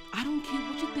 I don't care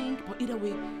what you think, but either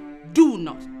way, do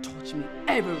not touch me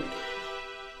ever again.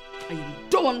 I am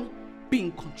done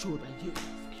being controlled by you.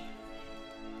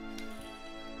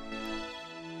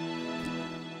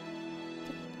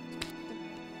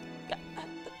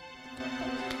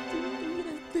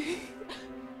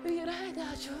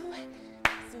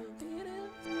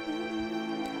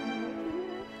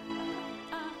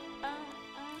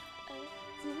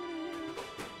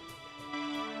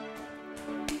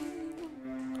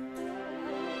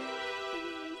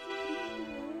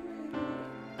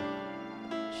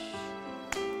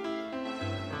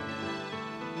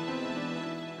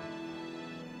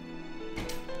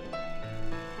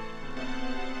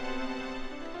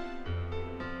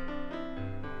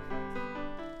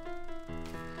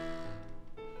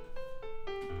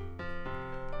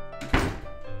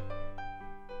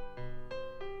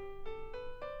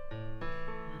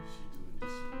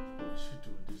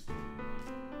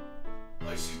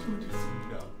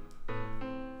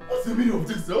 What's the meaning of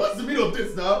this now? What's the meaning of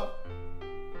this now?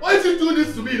 Why is she doing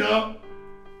this to me now?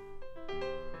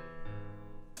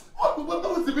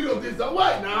 What's the meaning of this now?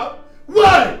 Why now?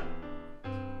 Why?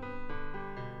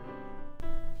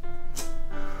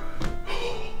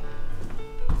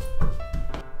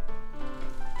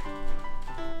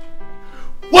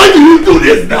 Why do you do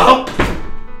this now?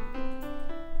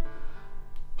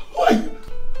 Why?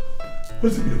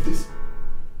 What's the meaning of this?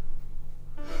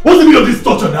 What's the meaning of this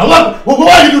torture now?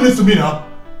 Why are you doing this to me now?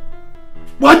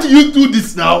 Why do you do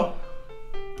this now?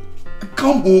 I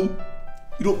come home,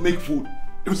 you don't make food.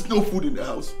 There was no food in the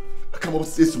house. I come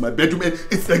upstairs to my bedroom and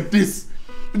it's like this.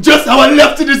 Just how I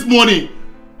left it this morning.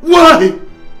 Why?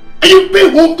 And you've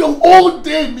been home the whole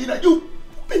day, Mina. You've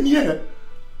been here.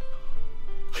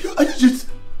 Are you just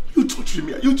torturing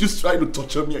me? Are you just trying to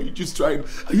torture me? Are you just trying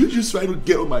to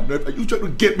get on my nerve? Are you trying to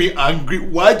get me angry?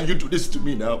 Why do you do this to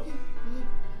me now?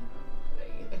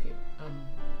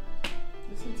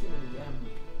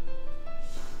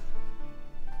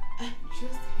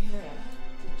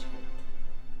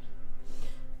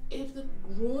 If the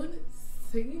grown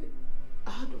sane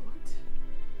adult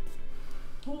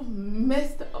who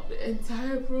messed up the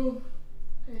entire room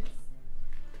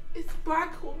is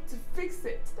back home to fix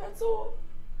it, that's all.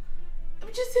 I'm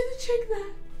just here to check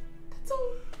that. That's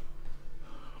all.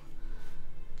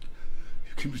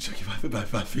 You came to check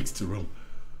if I fixed the room.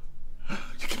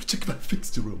 You came to check if I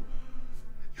fixed the room.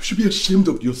 You should be ashamed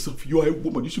of yourself. You are a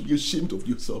woman. You should be ashamed of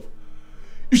yourself.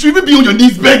 You should even be on your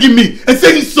knees begging me and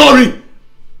saying sorry.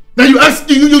 Now you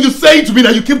saying to me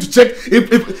that you came to check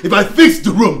if I fixed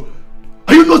the room.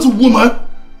 Are you not a woman?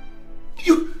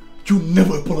 You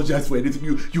never apologize for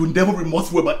anything. You never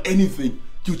remorseful about anything.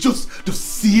 You just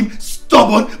seem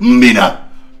stubborn, Mina.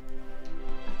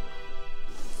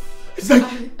 It's like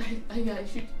I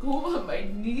should go on my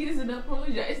knees and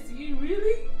apologize to you,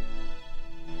 really?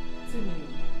 To me,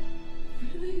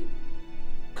 really?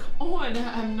 Come on,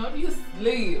 I'm not your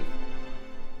slave.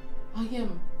 I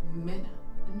am Mina.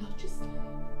 Not just slave.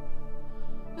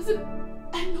 Listen,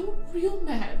 I know real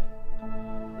men,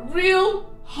 real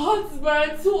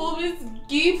husbands who always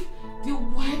give their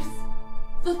wives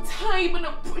the time and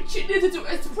opportunity to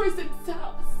express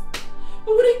themselves.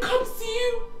 But when it comes to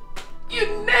you,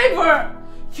 you never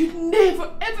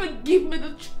ever give me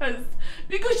the chance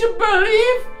because you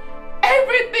believe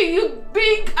everything you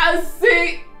think and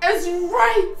say is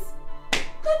right.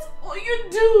 That's all you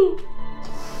do.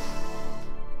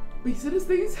 But you see these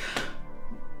things?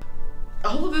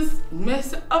 All these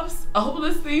mess ups, all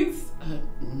these things,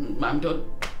 I'm done.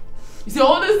 You see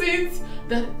all these things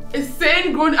that a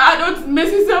sane grown adult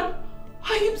messes up,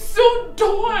 I am so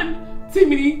done,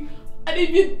 Timothy. And if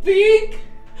you think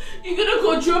you're gonna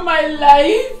control my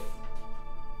life,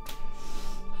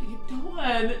 I am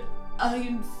done. I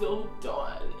am so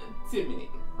done,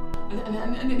 Timothy.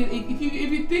 And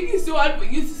if you think it's so hard for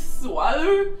you to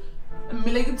swallow, I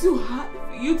mean, like it's too hard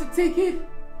for you to take it,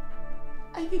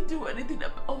 I can do anything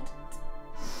about it.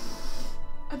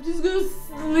 I'm just gonna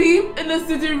sleep in the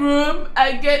sitting room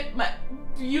and get my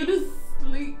beauty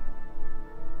sleep.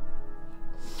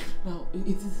 Now,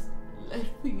 it is left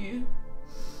for you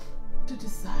to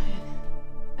decide.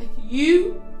 Like,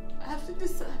 you have to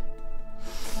decide.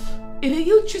 Either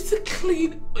you choose to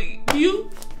clean or you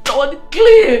don't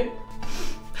clean.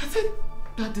 That's it.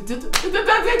 That's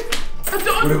it.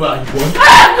 Whatever I want. Whatever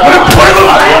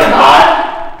I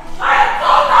want. I'm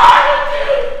so tired of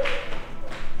you.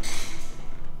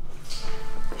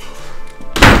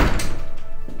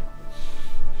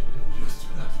 Just do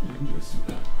that. Just do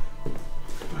that.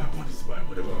 Whatever I want is mine.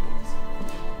 Whatever I want is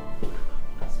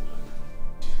mine.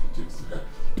 Just do that.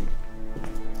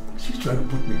 She's trying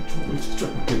to put me in trouble. She's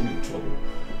trying to get me in trouble.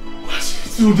 Why is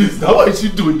she doing this now? Why is she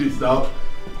doing this now?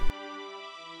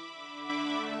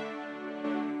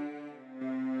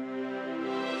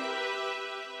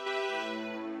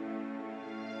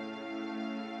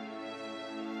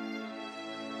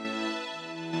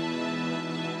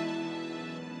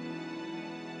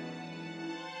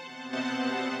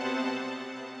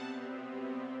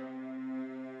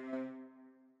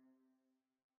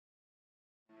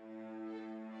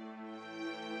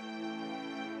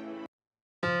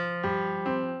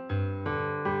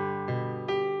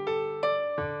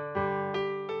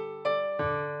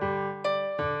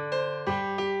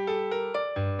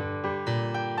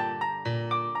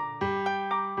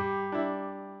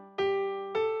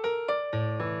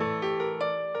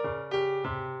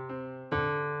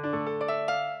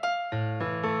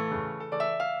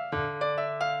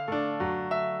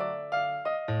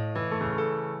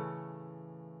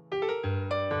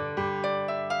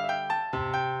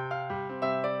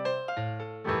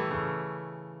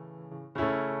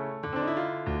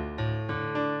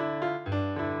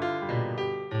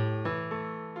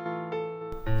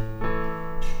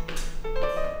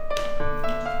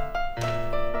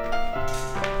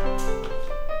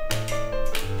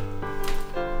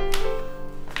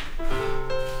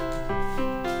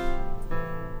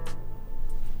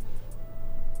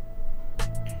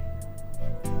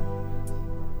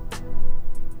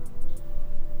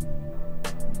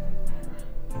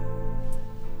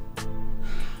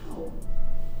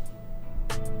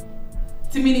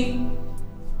 Timini!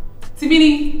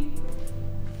 Timini!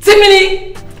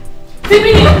 Timini!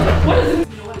 Timini! What is it?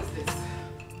 What is this?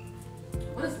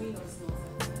 What does mean all this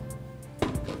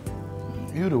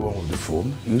nonsense? You're the one with the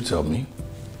phone. You tell me.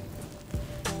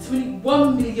 Timini,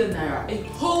 1 million naira. A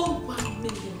whole 1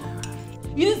 million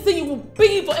naira. You didn't say you were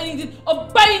begging for anything or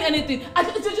buying anything. I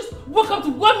just woke up to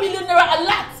 1 million naira a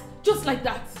lot. Just like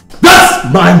that.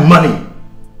 That's my money!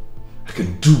 I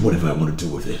can do whatever I want to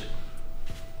do with it.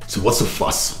 So what's the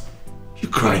fuss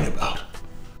you're crying about?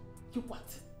 You what?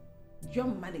 Your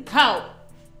money? How?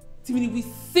 Timini, we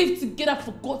saved together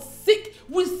for God's sake.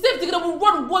 We saved together. We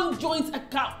run one joint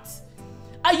account.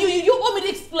 And you owe me the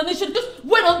explanation. Just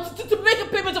went on to make a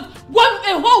payment of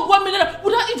a whole 1 million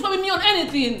without informing me on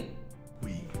anything.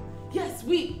 We? Yes,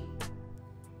 we.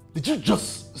 Did you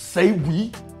just say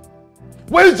we?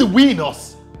 Where is the we in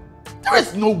us? There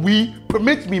is no we.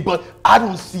 Permit me, but I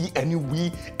don't see any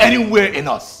we anywhere in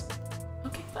us.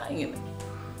 Okay, fine.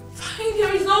 Fine,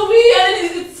 there is no we and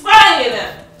it's fine.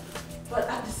 But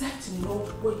I deserve to know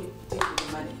where you did with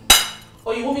the money.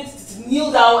 Or you want me to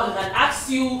kneel down and ask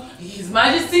you, His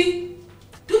Majesty?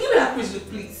 Don't give me that crazy look,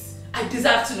 please. I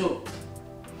deserve to know.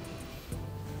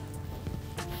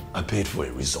 I paid for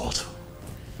a resort.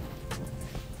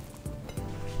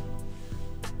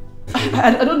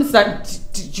 I don't understand.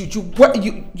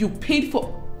 You paid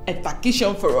for a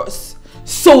vacation for us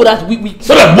so that we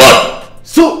So that what?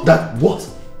 So that what?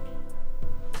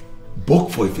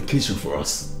 Book for a vacation for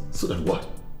us. So that what?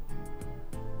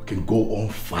 We can go on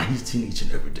fighting each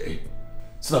and every day.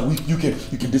 So that you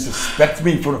can disrespect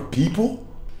me in front of people.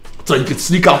 So you can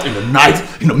sneak out in the night,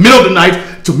 in the middle of the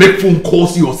night, to make phone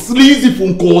calls, your sleazy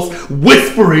phone calls,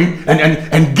 whispering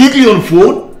and giggling on the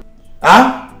phone.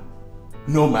 Huh?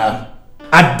 No, ma'am.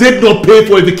 I did not pay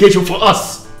for a vacation for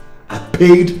us. I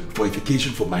paid for a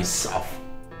vacation for myself.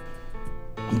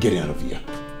 I'm getting out of here.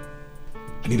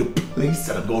 I need a place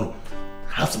that I'm going to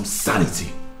have some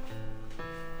sanity.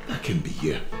 I can't be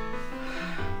here.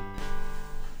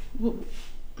 What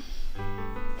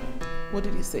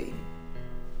did you say?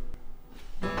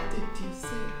 What did you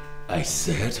say? I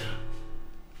said,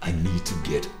 I need to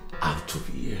get out of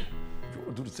here. You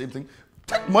want to do the same thing?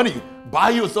 Take money,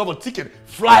 buy yourself a ticket,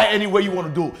 fly anywhere you want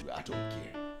to do. I don't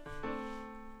care.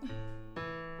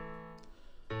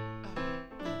 You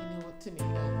know what, Timmy?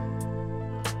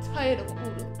 I'm tired of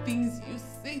all the things you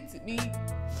say to me.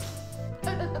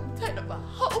 And I'm tired of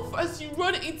how fast you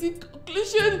run into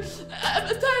conclusion. I'm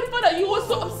tired of that you are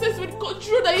so obsessed with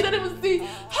control that you don't even see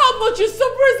how much you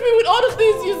surprise me with all the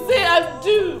things you say and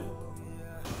do.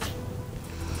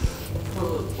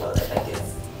 Well, I guess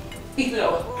even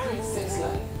our princess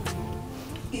life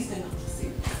is enough to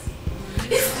save us.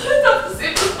 It's not enough to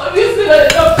save us, obviously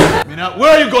not enough. Mina,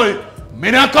 where are you going?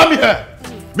 Mina, come here.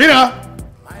 Mina.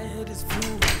 My head is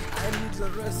full. I need a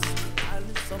rest. I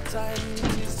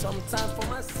need some time for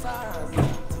my son.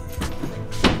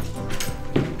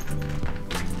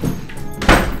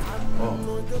 Oh,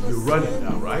 you're running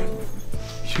now, right?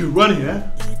 You're running, eh?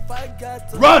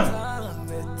 Run!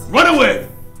 Run away!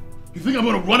 You think I'm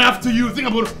gonna run after you? You think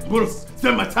I'm gonna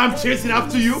spend my time chasing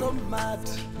after you?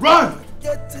 Run!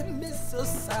 getting me so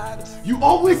sad. You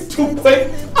always too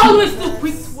quick. Always too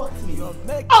quick to what me?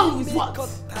 Always what? Cut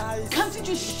Can't you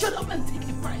just shut up and take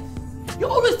a breath? You're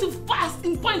always too fast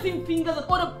in pointing fingers at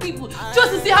other people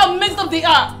just to see how messed up they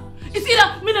are. It's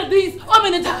either minute this or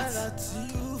minute that.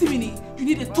 Timini, you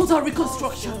need a total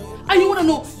reconstruction. And you want to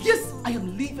know, yes, I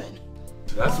am leaving.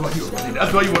 That's why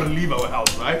you want to leave our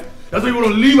house, right? That's why you want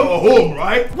to leave our home,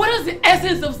 right? What is the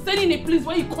essence of staying in a place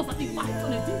where you constantly fight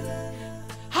on a day?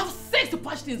 Have sex to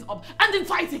patch things up and then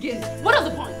fight again. What is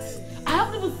the point? I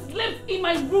haven't even slept in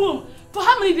my room for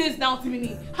how many days now,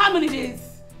 Timini? How many days?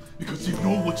 Because you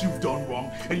know what you've done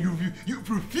wrong and you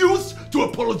refuse to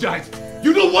apologize.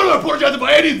 You don't want to apologize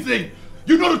about anything.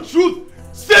 You know the truth.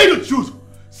 Say the truth.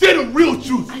 Say the real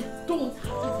truth. I don't have time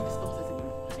for this nonsense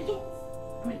anymore. I don't.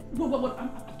 I mean, what?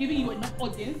 I've given you enough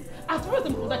audience. As far as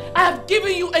I'm concerned, I have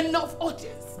given you enough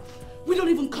audience. We don't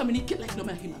even communicate like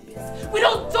normal human beings. We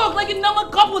don't talk like a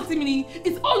normal couple, Timini.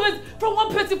 It's always from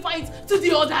one person fight to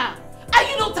the other. Are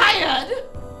you not tired?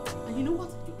 And you know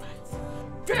what? You're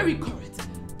right. Very correct.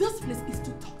 This place is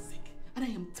too toxic, and I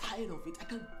am tired of it. I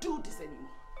can't do this anymore.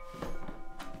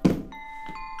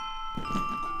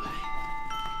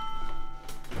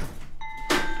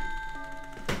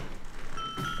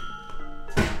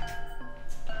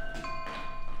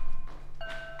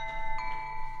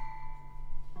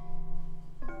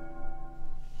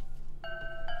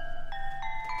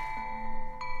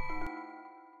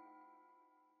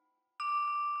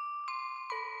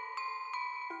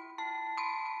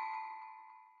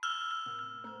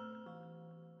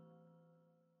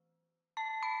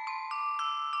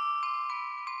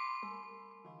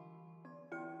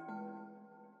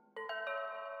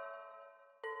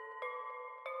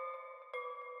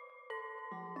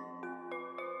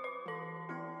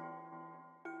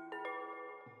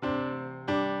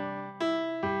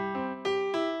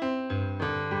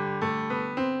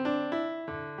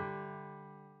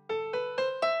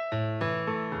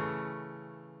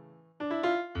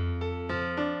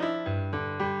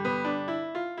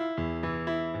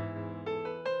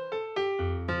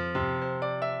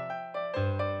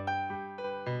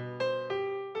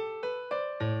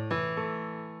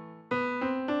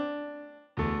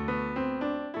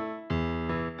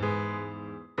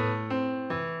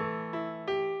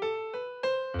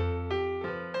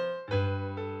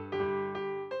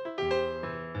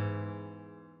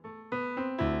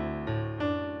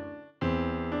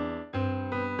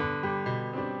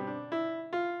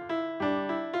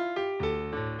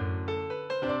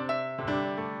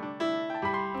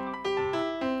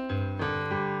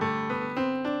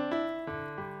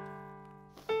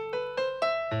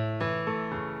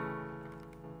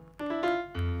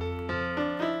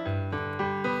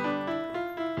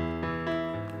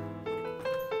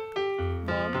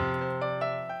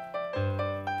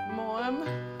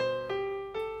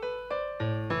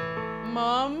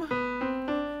 Mom?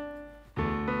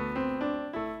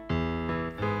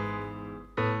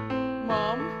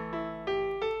 Mom?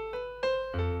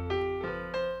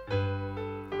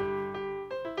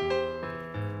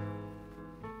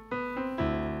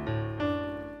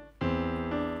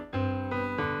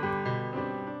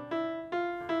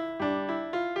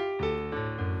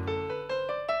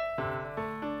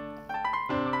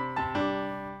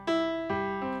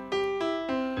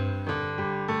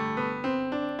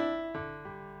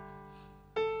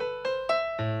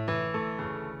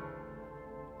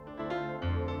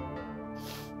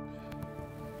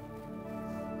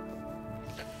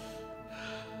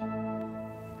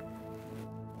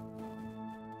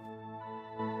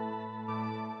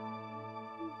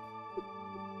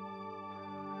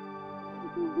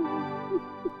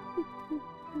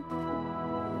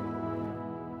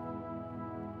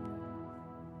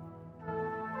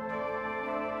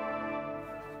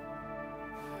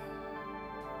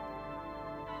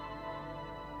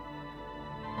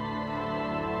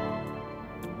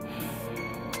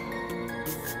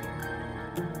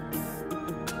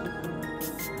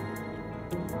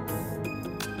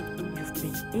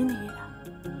 In here,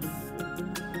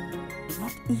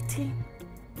 not eating,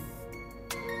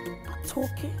 not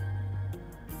talking.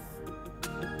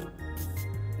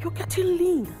 You're getting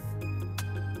lean.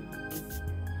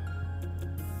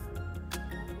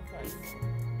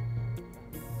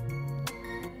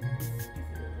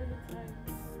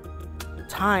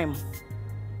 Time.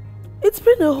 It's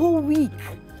been a whole week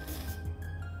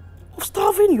of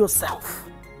starving yourself.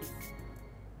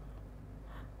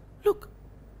 Look.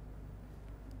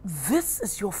 This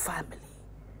is your family.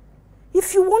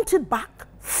 If you want it back,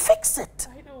 fix it.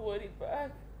 I don't want it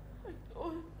back. I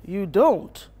don't. You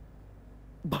don't?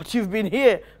 But you've been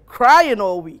here crying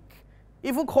all week,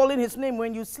 even calling his name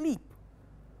when you sleep.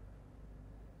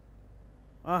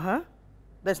 Uh-huh.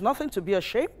 There's nothing to be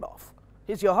ashamed of.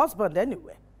 He's your husband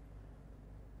anyway.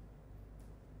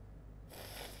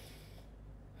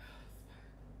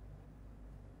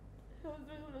 A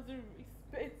husband who doesn't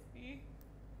respect me.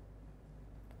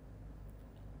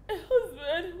 A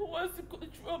husband who wants to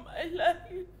control my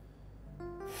life.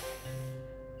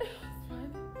 A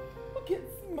husband who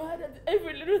gets mad at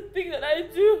every little thing that I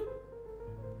do.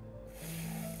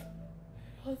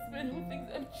 A husband who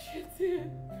thinks I'm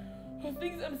cheating. Who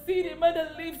thinks I'm seeing a man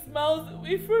that lives miles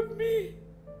away from me.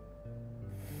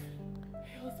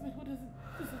 A husband who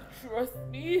doesn't trust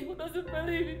me, who doesn't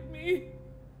believe in me.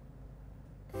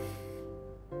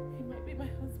 He might be my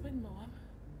husband, Mom,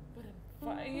 but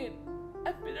I'm fine.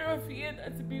 I'm better off here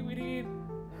than to be with him.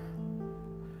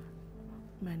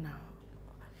 Mena,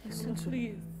 listen to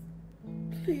me.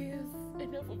 Please,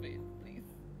 enough of it,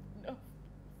 please. No.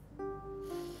 I'm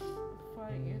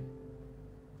fine.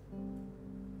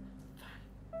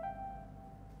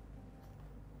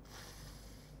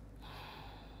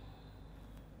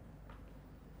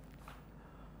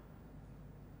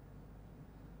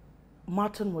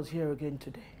 Martin was here again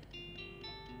today.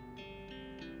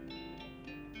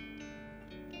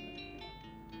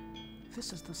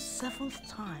 This is the 7th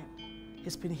time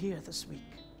he's been here this week.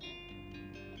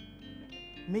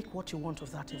 Make what you want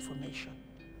of that information.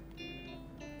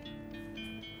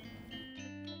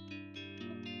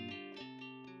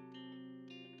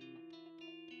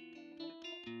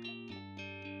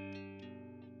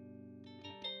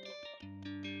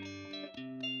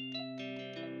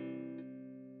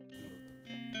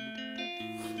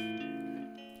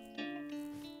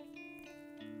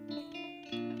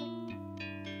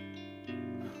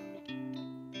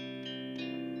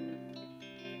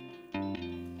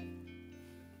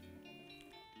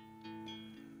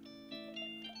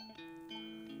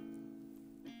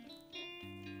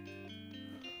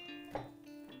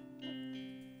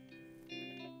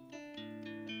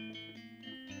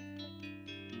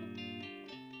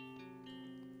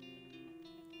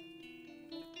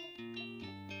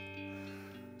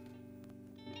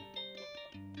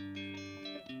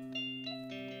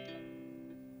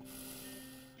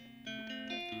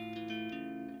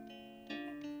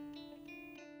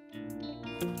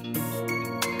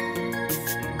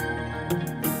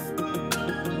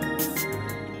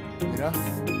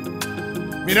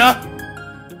 Mira!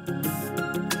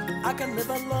 I can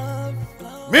never love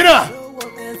Mira! no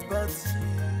one else but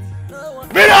you. No one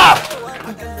Mira!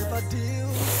 I can never deal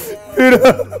Mira!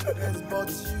 no one else but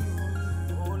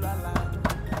you. Oh la la.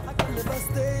 I can never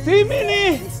stay. Timini!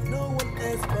 It's no one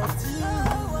else but you. No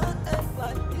one else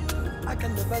but you. I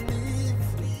can never leave.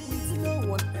 It's no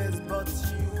one else but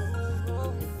you.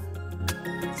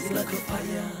 It's like a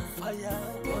fire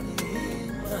burning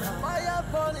in my heart. Fire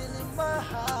burning in my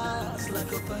heart. It's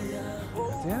like a fire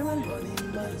burning in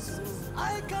my soul.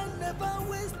 I can never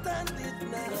withstand it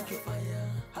now. It's like a fire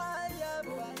in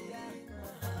my heart.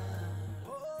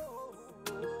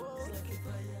 It's like a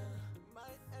fire,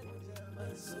 my angel,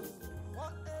 my soul.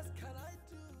 What else can I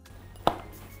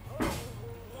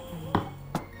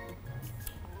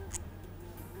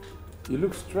do? You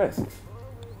look stressed.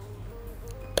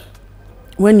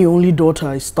 When your only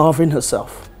daughter is starving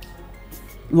herself,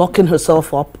 locking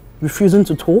herself up, refusing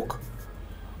to talk.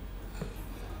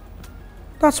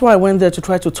 That's why I went there to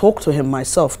try to talk to him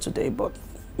myself today, but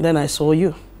then I saw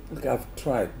you. Look, I've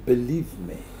tried, believe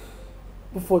me.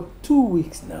 But for 2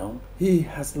 weeks now, he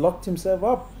has locked himself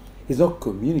up. He's not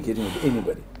communicating with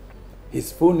anybody.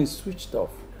 His phone is switched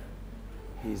off.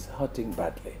 He's hurting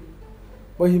badly.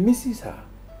 But he misses her.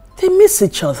 They miss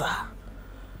each other.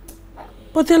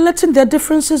 But they're letting their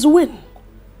differences win.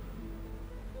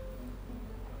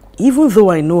 Even though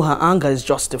I know her anger is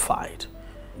justified.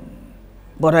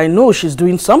 But I know she's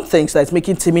doing some things that's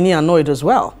making Timini annoyed as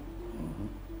well.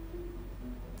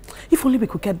 If only we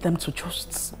could get them to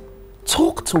just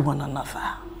talk to one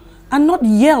another and not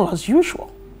yell as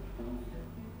usual.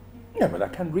 Yeah, but I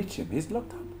can't reach him. He's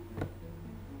locked up.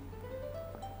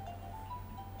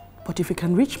 But if we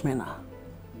can reach Mena,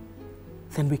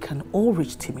 then we can all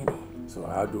reach Timini. So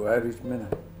how do I reach Mena?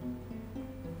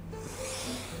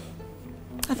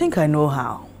 I think I know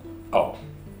how. Oh.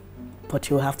 But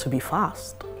you'll have to be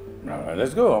fast. All right,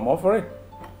 let's go. I'm all for it.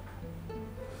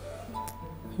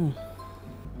 Who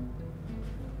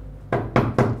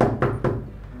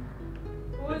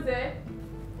is it?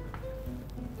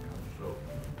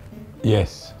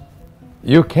 Yes,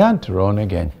 you can't run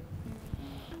again.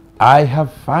 I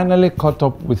have finally caught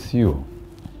up with you.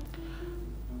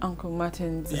 Uncle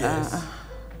Martin's... Yes.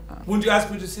 Won't you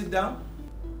ask me to sit down?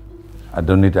 I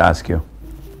don't need to ask you.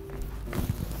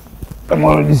 I'm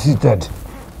already seated.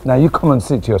 Now you come and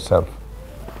sit yourself.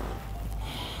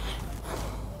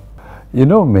 You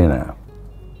know, Mena,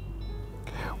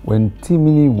 when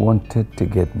Timini wanted to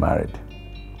get married,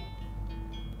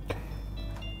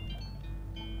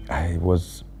 I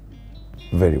was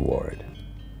very worried.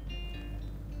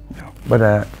 But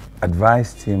I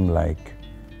advised him like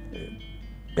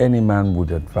any man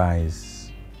would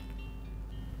advise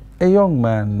a young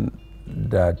man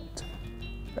that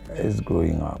is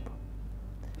growing up.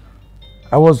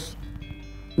 I was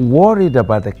worried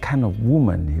about the kind of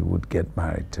woman he would get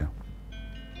married to.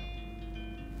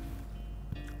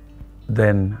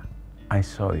 Then I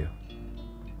saw you.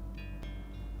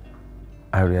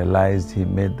 I realized he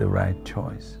made the right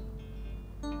choice.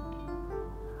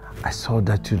 I saw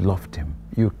that you loved him,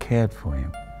 you cared for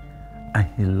him, and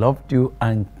he loved you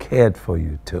and cared for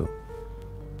you too.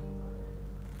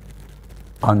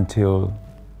 Until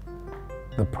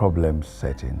the problems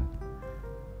set in.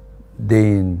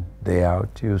 Day in, day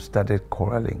out, you started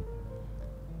quarreling.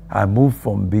 I moved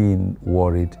from being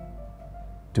worried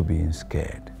to being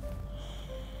scared.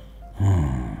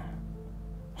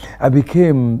 I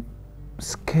became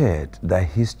scared that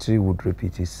history would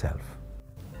repeat itself.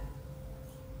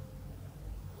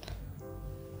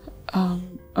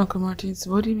 Uncle Martins,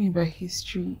 what do you mean by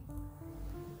history?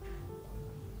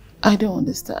 I don't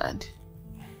understand.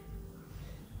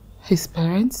 His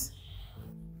parents?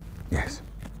 Yes.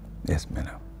 Yes,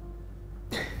 Mena.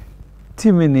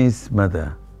 Timini's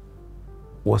mother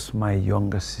was my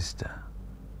younger sister.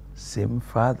 Same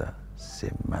father,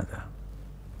 same mother.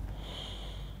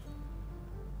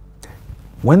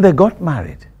 When they got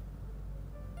married,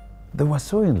 they were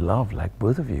so in love, like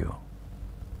both of you.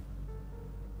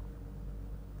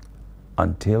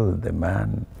 Until the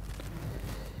man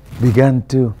began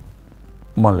to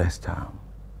molest her,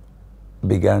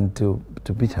 began to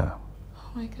beat her.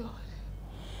 Oh my God.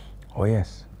 Oh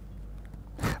yes.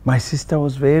 My sister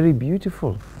was very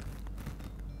beautiful.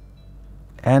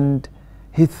 And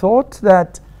he thought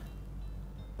that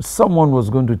someone was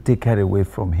going to take her away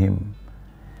from him.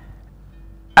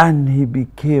 And he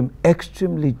became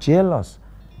extremely jealous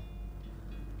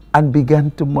and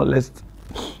began to molest.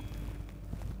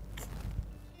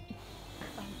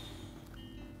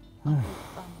 I'm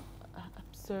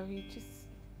sorry, just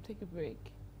take a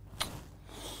break.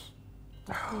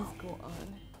 Please go on.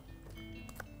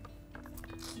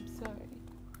 I'm sorry.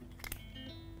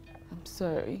 I'm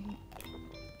sorry.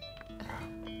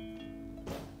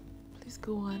 Please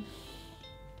go on.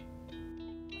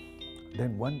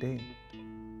 Then one day,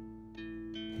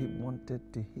 he wanted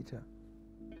to hit her.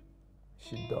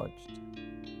 She dodged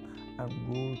and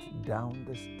rolled down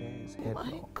the stairs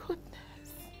headlong. My goodness.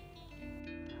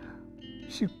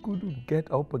 She couldn't get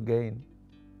up again.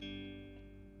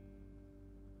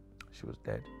 She was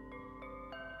dead.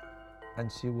 And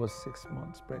she was 6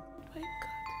 months pregnant. Oh my God.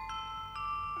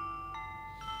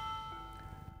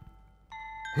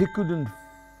 He couldn't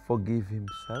forgive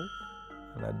himself,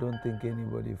 and I don't think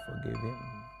anybody forgave him.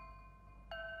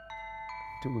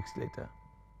 2 weeks later,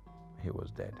 he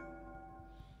was dead.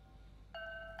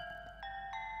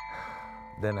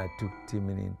 Then I took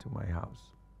Timini into my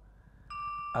house.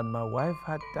 And my wife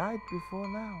had died before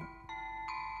now.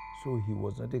 So he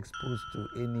was not exposed to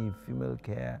any female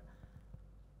care.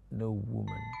 No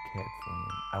woman cared for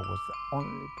him. I was the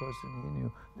only person he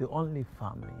knew, the only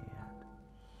family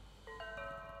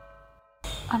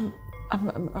he had.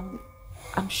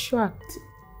 I'm shocked.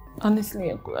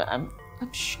 Honestly, Uncle, I'm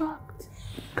shocked.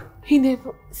 He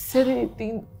never said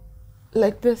anything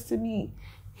like this to me.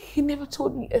 He never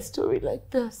told me a story like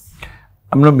this.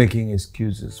 I'm not making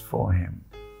excuses for him.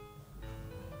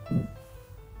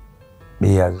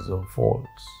 He has his own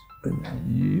faults.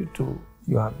 You too,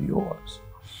 you have yours.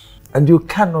 And you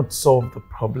cannot solve the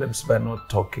problems by not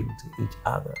talking to each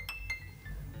other.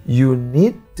 You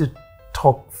need to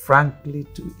talk frankly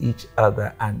to each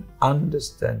other and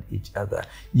understand each other.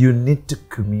 You need to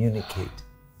communicate.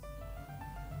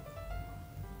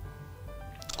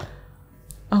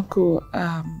 Uncle,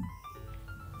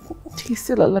 he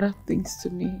said a lot of things to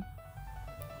me.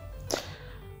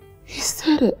 He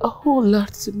said a whole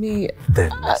lot to me.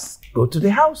 Then let's go to the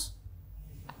house.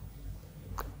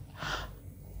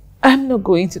 I'm not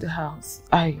going to the house.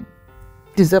 I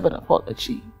deserve an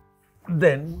apology.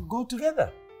 Then go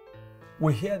together.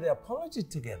 We hear the apology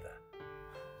together.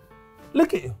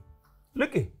 Look at you.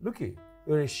 Look at you.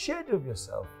 You're a shade of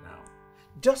yourself now.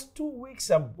 Just 2 weeks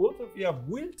and both of you have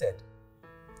wilted.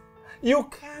 You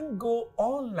can't go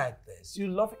on like this. You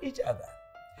love each other.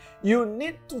 You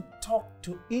need to talk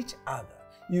to each other.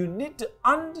 You need to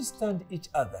understand each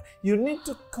other. You need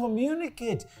to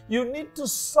communicate. You need to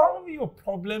solve your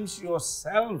problems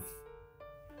yourself.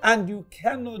 And you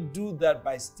cannot do that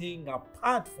by staying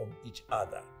apart from each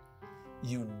other.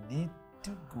 You need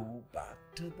to go back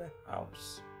to the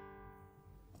house.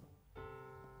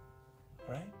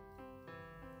 All right?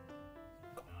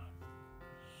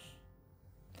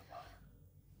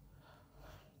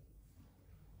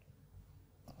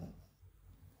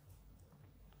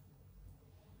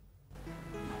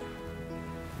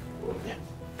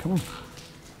 Come on. Come on.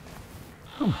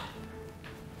 Come on.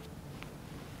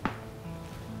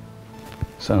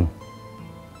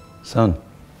 Son,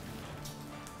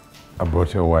 I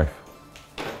brought your wife.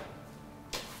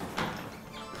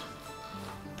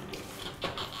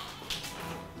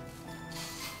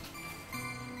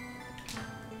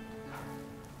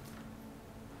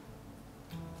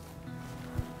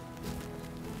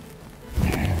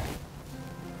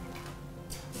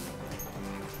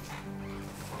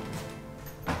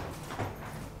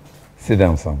 Sit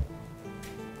down, son.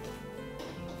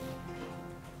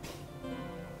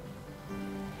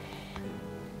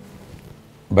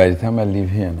 By the time I leave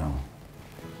here now,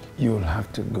 you'll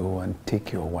have to go and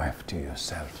take your wife to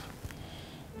yourself.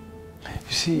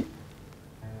 You see,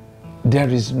 there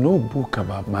is no book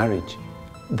about marriage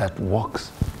that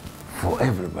works for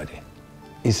everybody.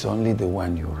 It's only the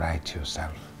one you write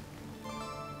yourself.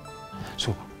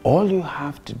 So all you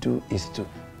have to do is to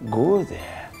go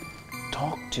there,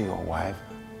 talk to your wife,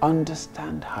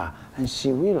 understand her, and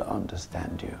she will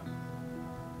understand you.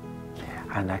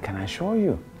 And I can assure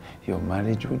you, your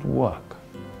marriage would work.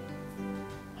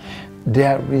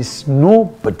 There is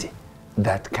nobody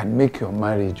that can make your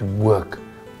marriage work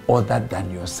other than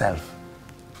yourself.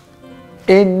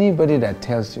 Anybody that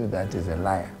tells you that is a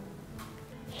liar.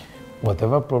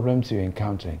 Whatever problems you're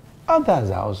encountering, others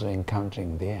are also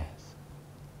encountering theirs.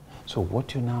 So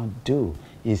what you now do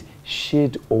is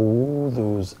shed all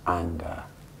those anger.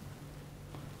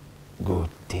 Go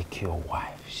take your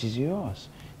wife. She's yours.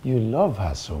 You love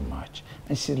her so much,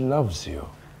 and she loves you.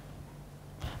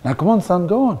 Now come on, son,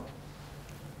 go on.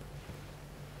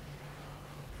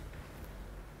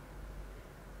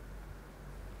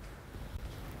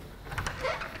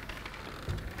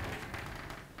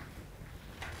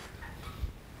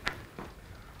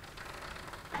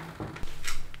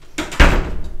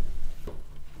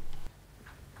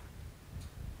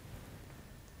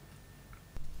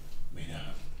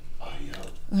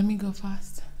 Let me go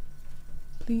fast,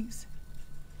 please.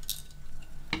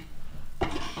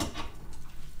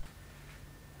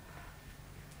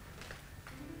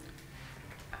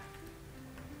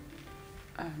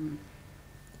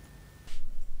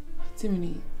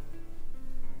 Timothy,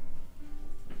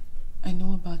 I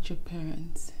know about your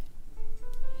parents.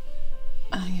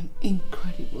 I am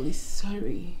incredibly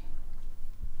sorry.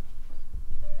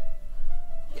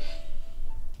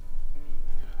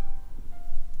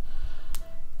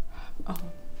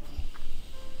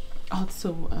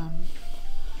 Also,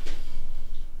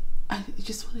 I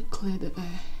just want to clear the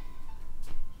air.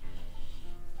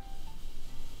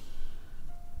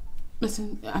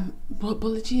 Listen,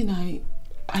 Bolaji and I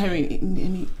are in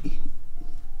any...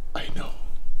 I know.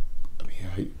 I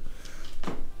mean,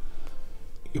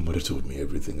 your mother told me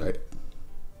everything.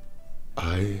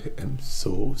 I am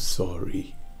so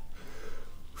sorry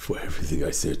for everything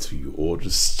I said to you, all the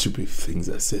stupid things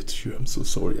I said to you. I'm so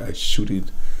sorry. I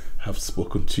shouldn't have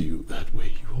spoken to you that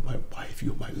way. You're my wife,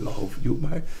 you're my love, you're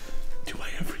my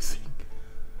everything.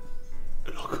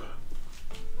 Look,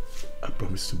 I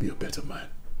promise to be a better man.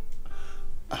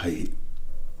 I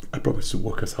promise to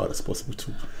work as hard as possible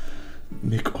to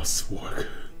make us work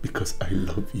because I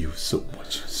love you so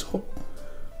much. So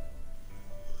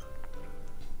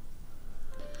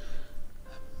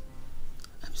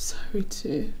I'm sorry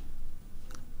too.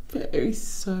 Very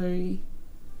sorry.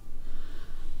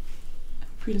 I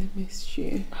really missed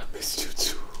you. I missed you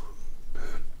too.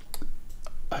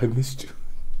 I missed you.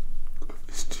 I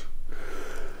missed you.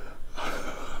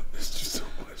 I missed you so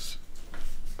much.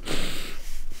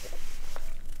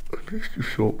 I missed you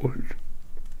so much.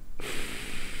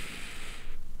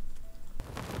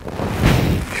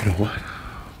 You know what?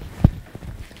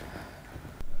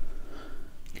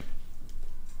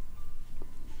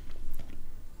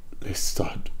 Let's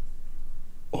start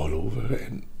all over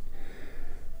and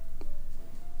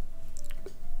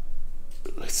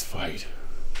let's fight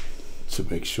to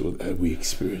make sure that we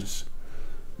experience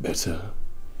better,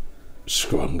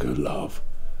 stronger love.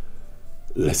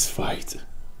 Let's fight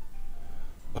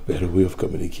a better way of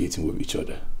communicating with each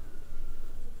other.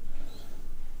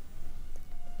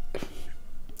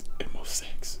 And more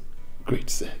sex. Great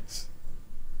sex.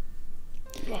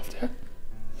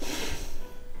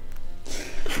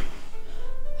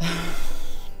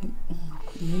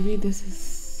 maybe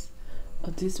this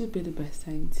would be the best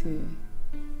time to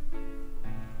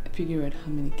figure out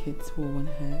how many kids we'll want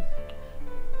to have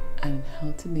and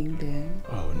how to name them.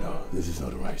 Oh no, this is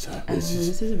not the right time. This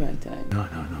is the right time.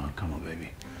 No, come on, baby.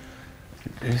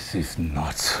 This is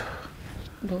not.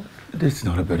 No. This is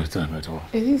not a better time at all.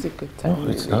 It is a good time. No,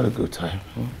 it's not a good time.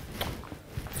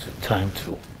 It's a time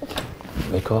to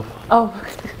make up. Oh.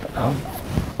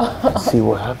 And see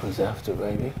what happens after,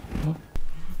 baby.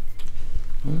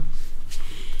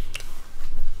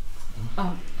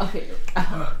 Oh, okay.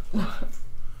 I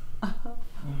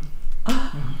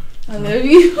love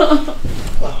you.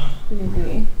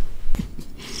 Baby.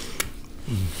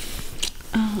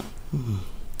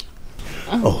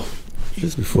 Oh,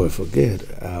 just before I forget,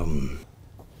 I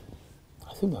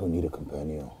think I will need a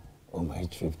companion on my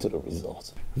trip to the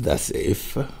resort. That's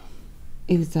if.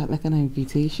 Is that like an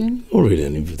invitation? Not really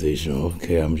an invitation,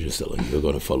 okay? I'm just telling you, you're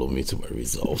going to follow me to my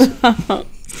resort. Do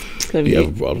you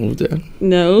have a problem with that?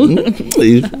 No.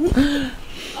 Please.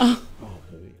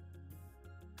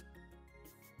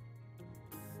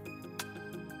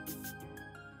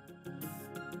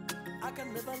 I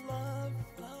can never love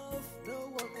no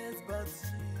one else but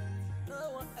you. No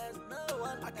one else, no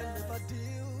one. I can never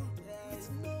deal with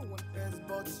no one else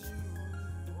but you.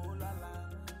 Oh la la.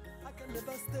 I can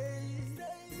never stay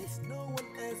with no one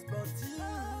else but you. No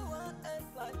one else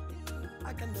like you.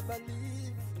 I can never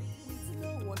live with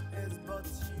no one else but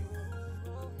you.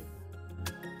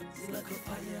 It's like a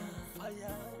fire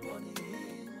burning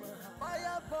in my heart.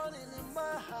 Fire burning in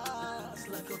my heart. It's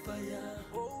like a fire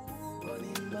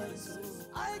burning in my soul.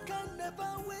 I can never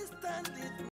withstand it.